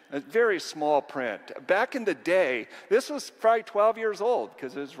attention. A very small print. Back in the day, this was probably 12 years old,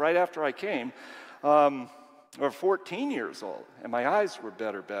 because it was right after I came, or 14 years old, and my eyes were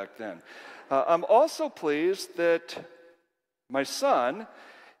better back then. I'm also pleased that my son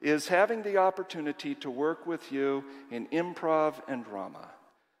is having the opportunity to work with you in improv and drama.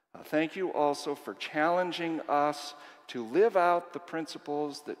 Thank you also for challenging us to live out the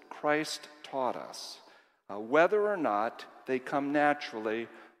principles that Christ taught us, whether or not they come naturally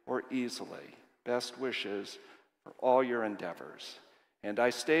or easily. Best wishes for all your endeavors. And I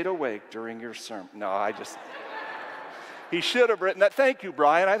stayed awake during your sermon. No, he should have written that. Thank you,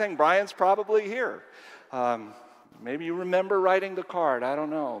 Brian. I think Brian's probably here. Maybe you remember writing the card. I don't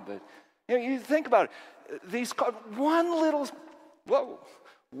know. But you think about it. These cards, one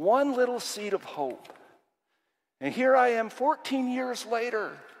little seed of hope. And here I am 14 years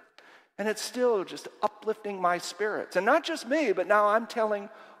later, and it's still just uplifting my spirits. And not just me, but now I'm telling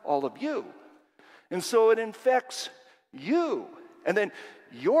all of you. And so it infects you, and then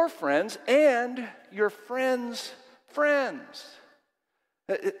your friends and your friends' friends.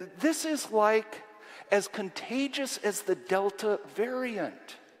 This is like as contagious as the Delta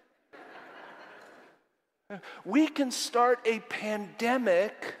variant. We can start a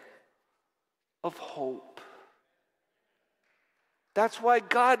pandemic of hope. That's why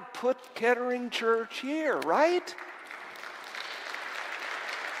God put Kettering Church here, right?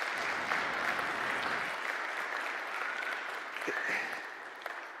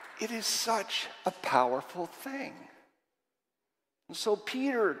 It is such a powerful thing. And so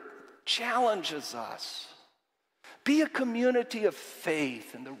Peter challenges us. Be a community of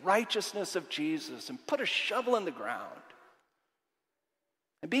faith in the righteousness of Jesus, and put a shovel in the ground.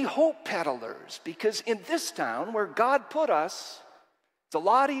 And be hope peddlers, because in this town where God put us, it's a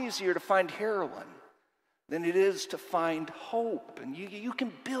lot easier to find heroin than it is to find hope. And you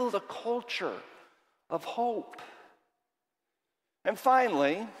can build a culture of hope. And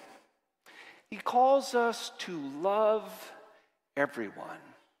finally, he calls us to love everyone.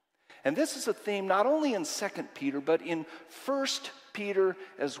 And this is a theme not only in 2 Peter, but in 1 Peter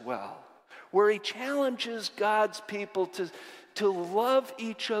as well, where he challenges God's people to love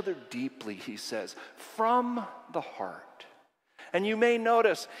each other deeply, he says, from the heart. And you may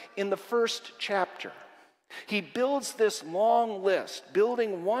notice in the first chapter, he builds this long list,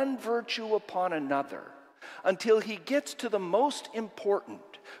 building one virtue upon another, until he gets to the most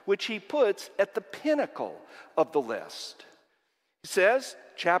important, which he puts at the pinnacle of the list. He says,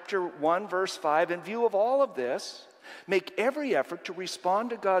 chapter 1, verse 5, in view of all of this, make every effort to respond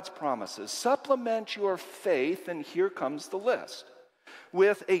to God's promises. Supplement your faith, and here comes the list,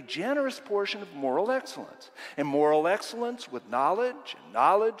 with a generous portion of moral excellence, and moral excellence with knowledge, and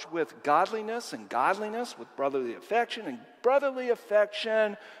knowledge with godliness, and godliness with brotherly affection, and brotherly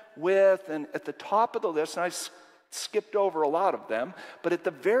affection with, and at the top of the list, and I skipped over a lot of them, but at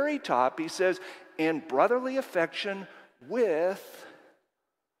the very top he says, and brotherly affection with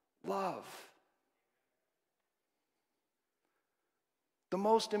love. The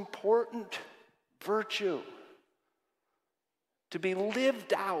most important virtue to be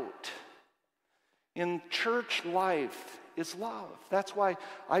lived out in church life is love. That's why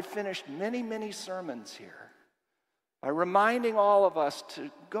I finished many, many sermons here by reminding all of us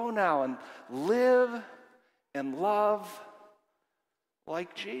to go now and live and love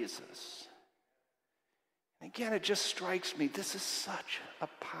like Jesus. And again, it just strikes me, this is such a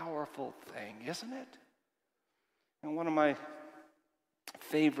powerful thing, isn't it? And one of my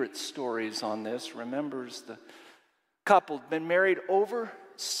favorite stories on this remembers the couple had been married over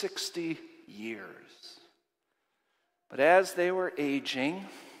 60 years. But as they were aging,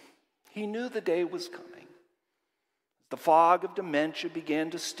 he knew the day was coming. The fog of dementia began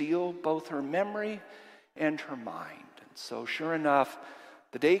to steal both her memory and her mind. And so sure enough,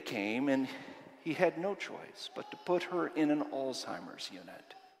 the day came and he had no choice but to put her in an Alzheimer's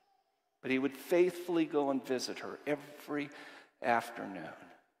unit. But he would faithfully go and visit her every afternoon.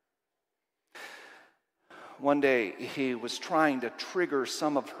 One day, he was trying to trigger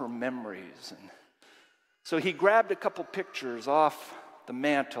some of her memories. And so he grabbed a couple pictures off the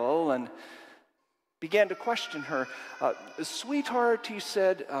mantle and began to question her. Sweetheart, he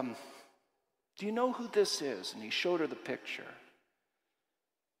said, do you know who this is? And he showed her the picture.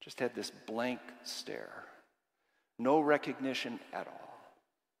 Just had this blank stare. No recognition at all.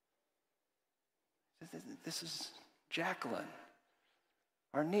 This is Jacqueline,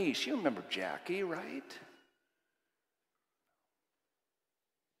 our niece. You remember Jackie, right?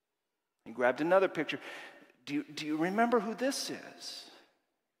 He grabbed another picture. Do you remember who this is?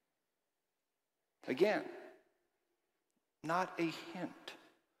 Again, not a hint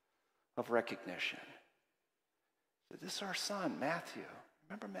of recognition. This is our son, Matthew.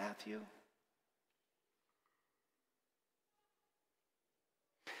 Remember Matthew?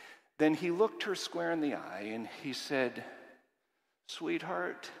 Then he looked her square in the eye and he said,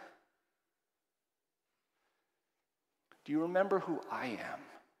 sweetheart, do you remember who I am?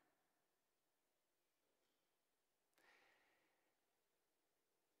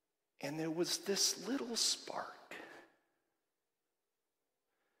 And there was this little spark.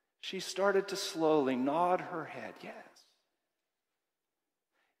 She started to slowly nod her head. Yes.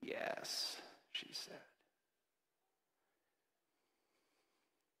 Yes, she said.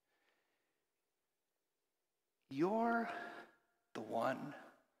 You're the one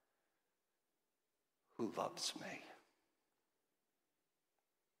who loves me.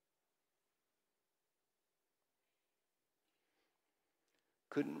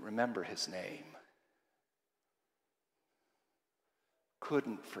 Couldn't remember his name.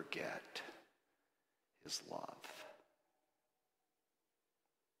 Couldn't forget his love.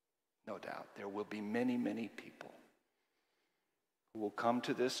 No doubt there will be many, many people who will come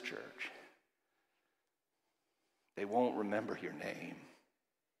to this church. They won't remember your name,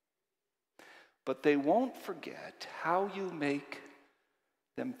 but they won't forget how you make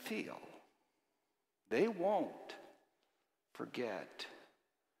them feel. They won't forget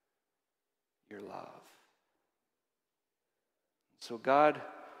your love. So God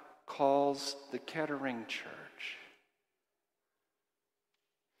calls the Kettering Church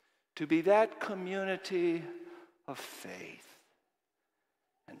to be that community of faith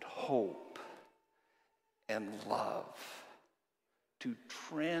and hope and love, to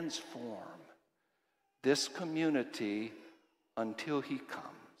transform this community until he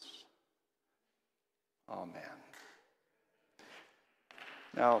comes. Amen.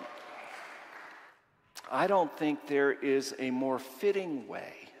 Now, I don't think there is a more fitting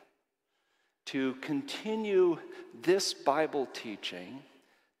way to continue this Bible teaching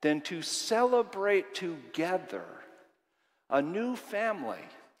than to celebrate together a new family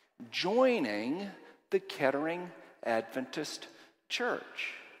joining the Kettering Adventist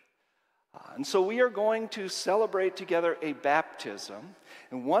Church. And so we are going to celebrate together a baptism.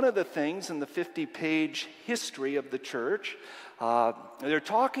 And one of the things in the 50-page history of the church, they're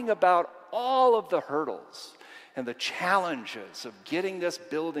talking about all of the hurdles and the challenges of getting this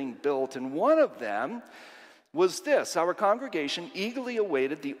building built. And one of them was this: our congregation eagerly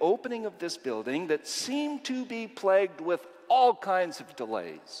awaited the opening of this building that seemed to be plagued with all kinds of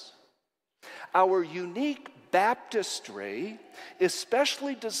delays. Our unique baptistry,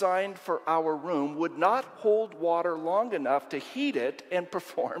 especially designed for our room, would not hold water long enough to heat it and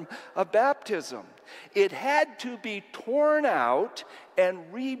perform a baptism. It had to be torn out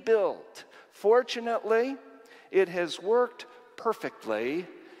and rebuilt. Fortunately, it has worked perfectly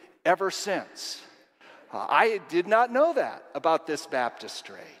ever since. I did not know that about this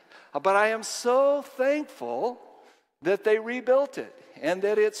baptistry, but I am so thankful that they rebuilt it and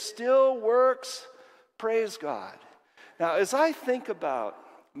that it still works. Praise God. Now, as I think about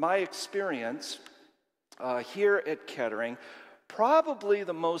my experience here at Kettering, probably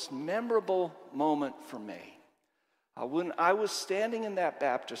the most memorable moment for me, when I was standing in that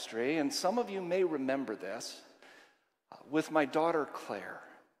baptistry, and some of you may remember this, with my daughter Claire.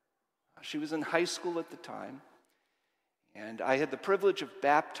 She was in high school at the time, and I had the privilege of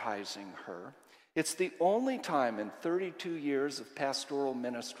baptizing her. It's the only time in 32 years of pastoral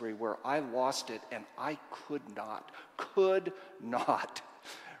ministry where I lost it, and I could not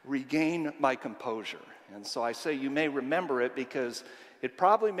regain my composure. And so I say you may remember it because it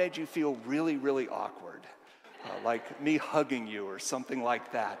probably made you feel really, really awkward, like me hugging you or something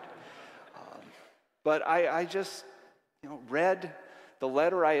like that. But I just read the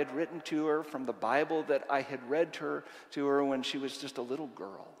letter I had written to her from the Bible that I had read to her when she was just a little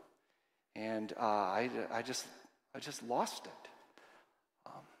girl. And I just lost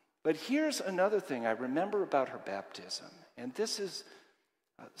it. But here's another thing I remember about her baptism, and this is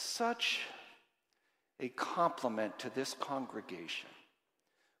such a compliment to this congregation.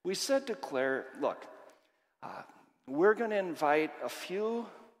 We said to Claire, look, we're going to invite a few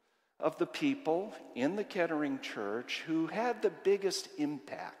of the people in the Kettering Church who had the biggest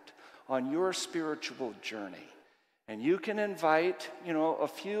impact on your spiritual journey. And you can invite, a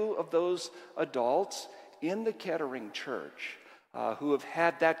few of those adults in the Kettering Church who have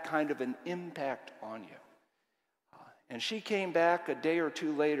had that kind of an impact on you. And she came back a day or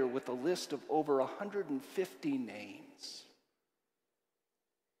two later with a list of over 150 names.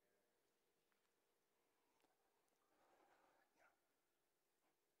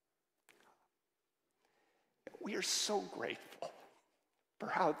 We are so grateful for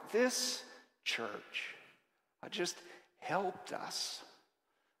how this church just helped us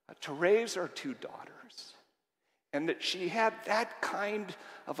to raise our two daughters, and that she had that kind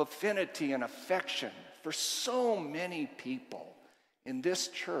of affinity and affection for so many people in this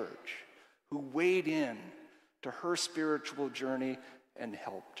church who weighed in to her spiritual journey and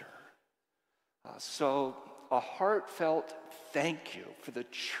helped her. So a heartfelt thank you for the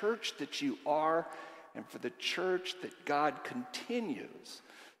church that you are and for the church that God continues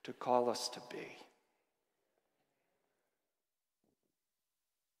to call us to be.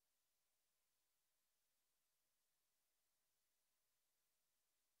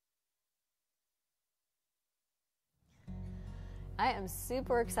 I am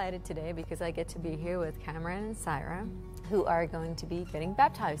super excited today because I get to be here with Cameron and Syra, who are going to be getting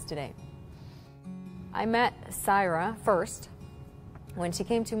baptized today. I met Syra first when she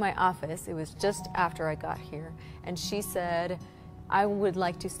came to my office. It was just after I got here, and she said, I would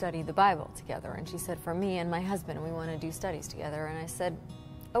like to study the Bible together. And she said, for me and my husband, we want to do studies together. And I said,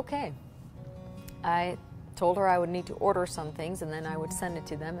 okay. I told her I would need to order some things, and then I would send it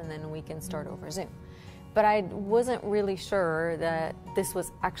to them, and then we can start over Zoom. But I wasn't really sure that this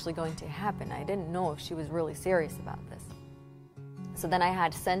was actually going to happen. I didn't know if she was really serious about this. So then I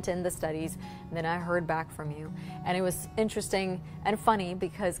had sent in the studies, and then I heard back from you. And it was interesting and funny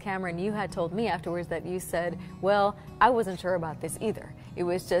because, Cameron, you had told me afterwards that you said, well, I wasn't sure about this either. It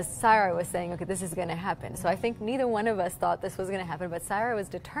was just Syra was saying, okay, this is going to happen. So I think neither one of us thought this was going to happen, but Syra was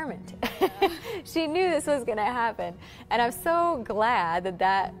determined. She knew this was going to happen. And I'm so glad that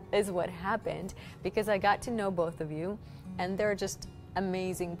that is what happened, because I got to know both of you, and they're just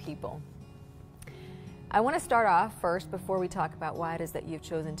amazing people. I want to start off first, before we talk about why it is that you've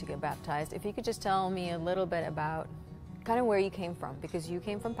chosen to get baptized, if you could just tell me a little bit about kind of where you came from, because you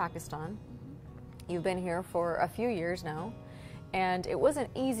came from Pakistan. You've been here for a few years now, and it wasn't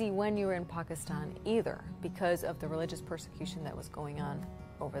easy when you were in Pakistan either, because of the religious persecution that was going on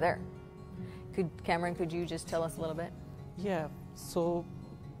over there. Cameron, could you just tell us a little bit? Yeah, so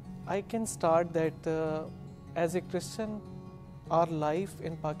I can start that as a Christian, our life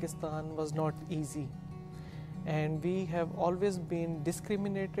in Pakistan was not easy. And we have always been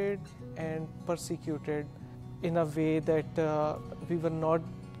discriminated and persecuted in a way that we were not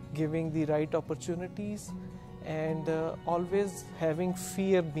giving the right opportunities, and always having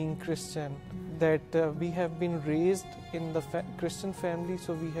fear being Christian, that we have been raised in the Christian family,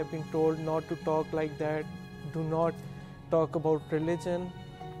 so we have been told not to talk like that, do not talk about religion.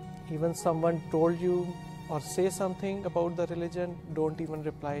 Even someone told you or say something about the religion, don't even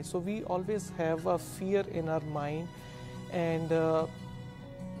reply. So we always have a fear in our mind. And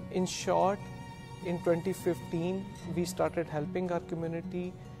in short, in 2015, we started helping our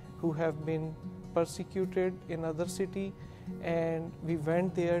community who have been persecuted in other city, and we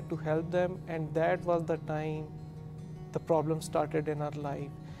went there to help them, and that was the time the problem started in our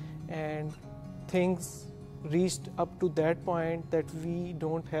life. And things reached up to that point that we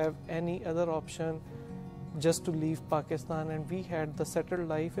don't have any other option just to leave Pakistan, and we had the settled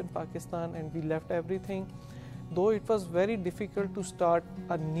life in Pakistan, and we left everything. Though it was very difficult to start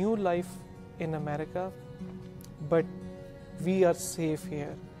a new life in America, but we are safe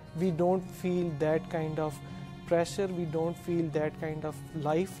here. We don't feel that kind of pressure, we don't feel that kind of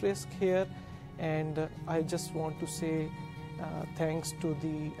life risk here. And I just want to say thanks to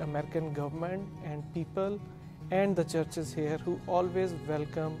the American government and people and the churches here who always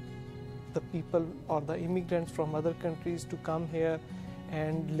welcome the people or the immigrants from other countries to come here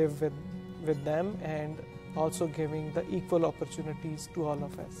and live with them, and also giving the equal opportunities to all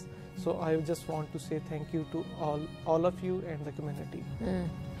of us. So I just want to say thank you to all of you and the community.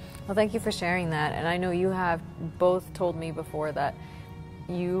 Well, thank you for sharing that. And I know you have both told me before that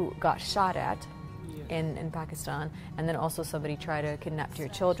you got shot at in Pakistan, and then also somebody tried to kidnap your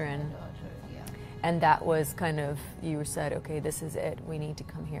children. And that was kind of, you said, okay, this is it, we need to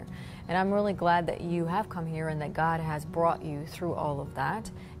come here. And I'm really glad that you have come here and that God has brought you through all of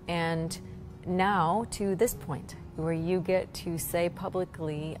that. And now to this point where you get to say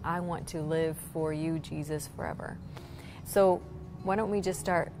publicly, I want to live for you, Jesus, forever. So why don't we just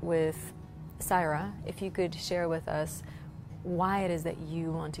start with Syra, if you could share with us why it is that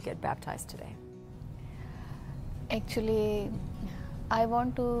you want to get baptized today. Actually, I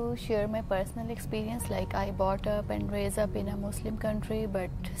want to share my personal experience. Like, I brought up and raised up in a Muslim country, but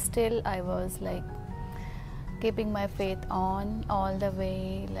still I was like keeping my faith on all the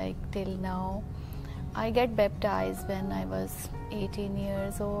way, like till now. I get baptized when I was 18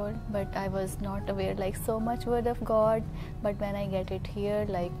 years old, but I was not aware like so much word of God. But when I get it here,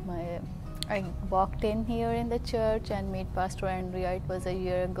 like I walked in here in the church and met Pastor Andrea. It was a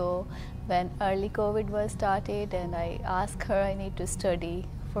year ago when early COVID was started, and I asked her I need to study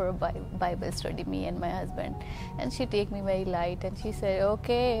for a Bible study, me and my husband. And she take me very light and she said,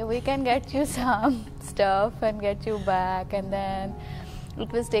 okay, we can get you some stuff and get you back. And then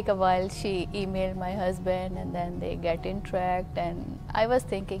it will take a while. She emailed my husband and then they get in track, and I was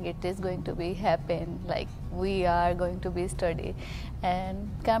thinking it is going to be happen, like we are going to be study. And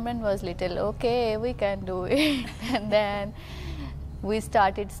Cameron was little, okay, we can do it. And then we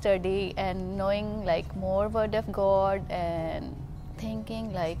started study and knowing like more word of God and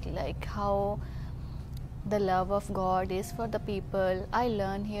thinking like how the love of God is for the people. I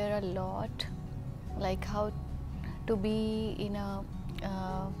learn here a lot, like how to be in a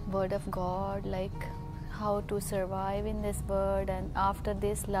word of God, like how to survive in this world, and after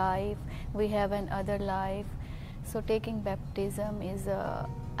this life we have another life. So taking baptism is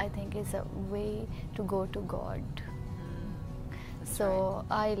I think is a way to go to God. So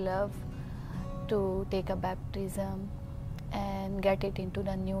I love to take a baptism and get it into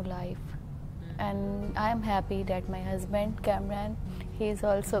the new life. And I am happy that my husband Cameron, he is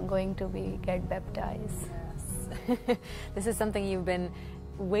also going to get baptized. This is something you've been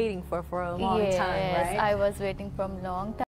waiting for a long time, right? Yes, I was waiting for a long time.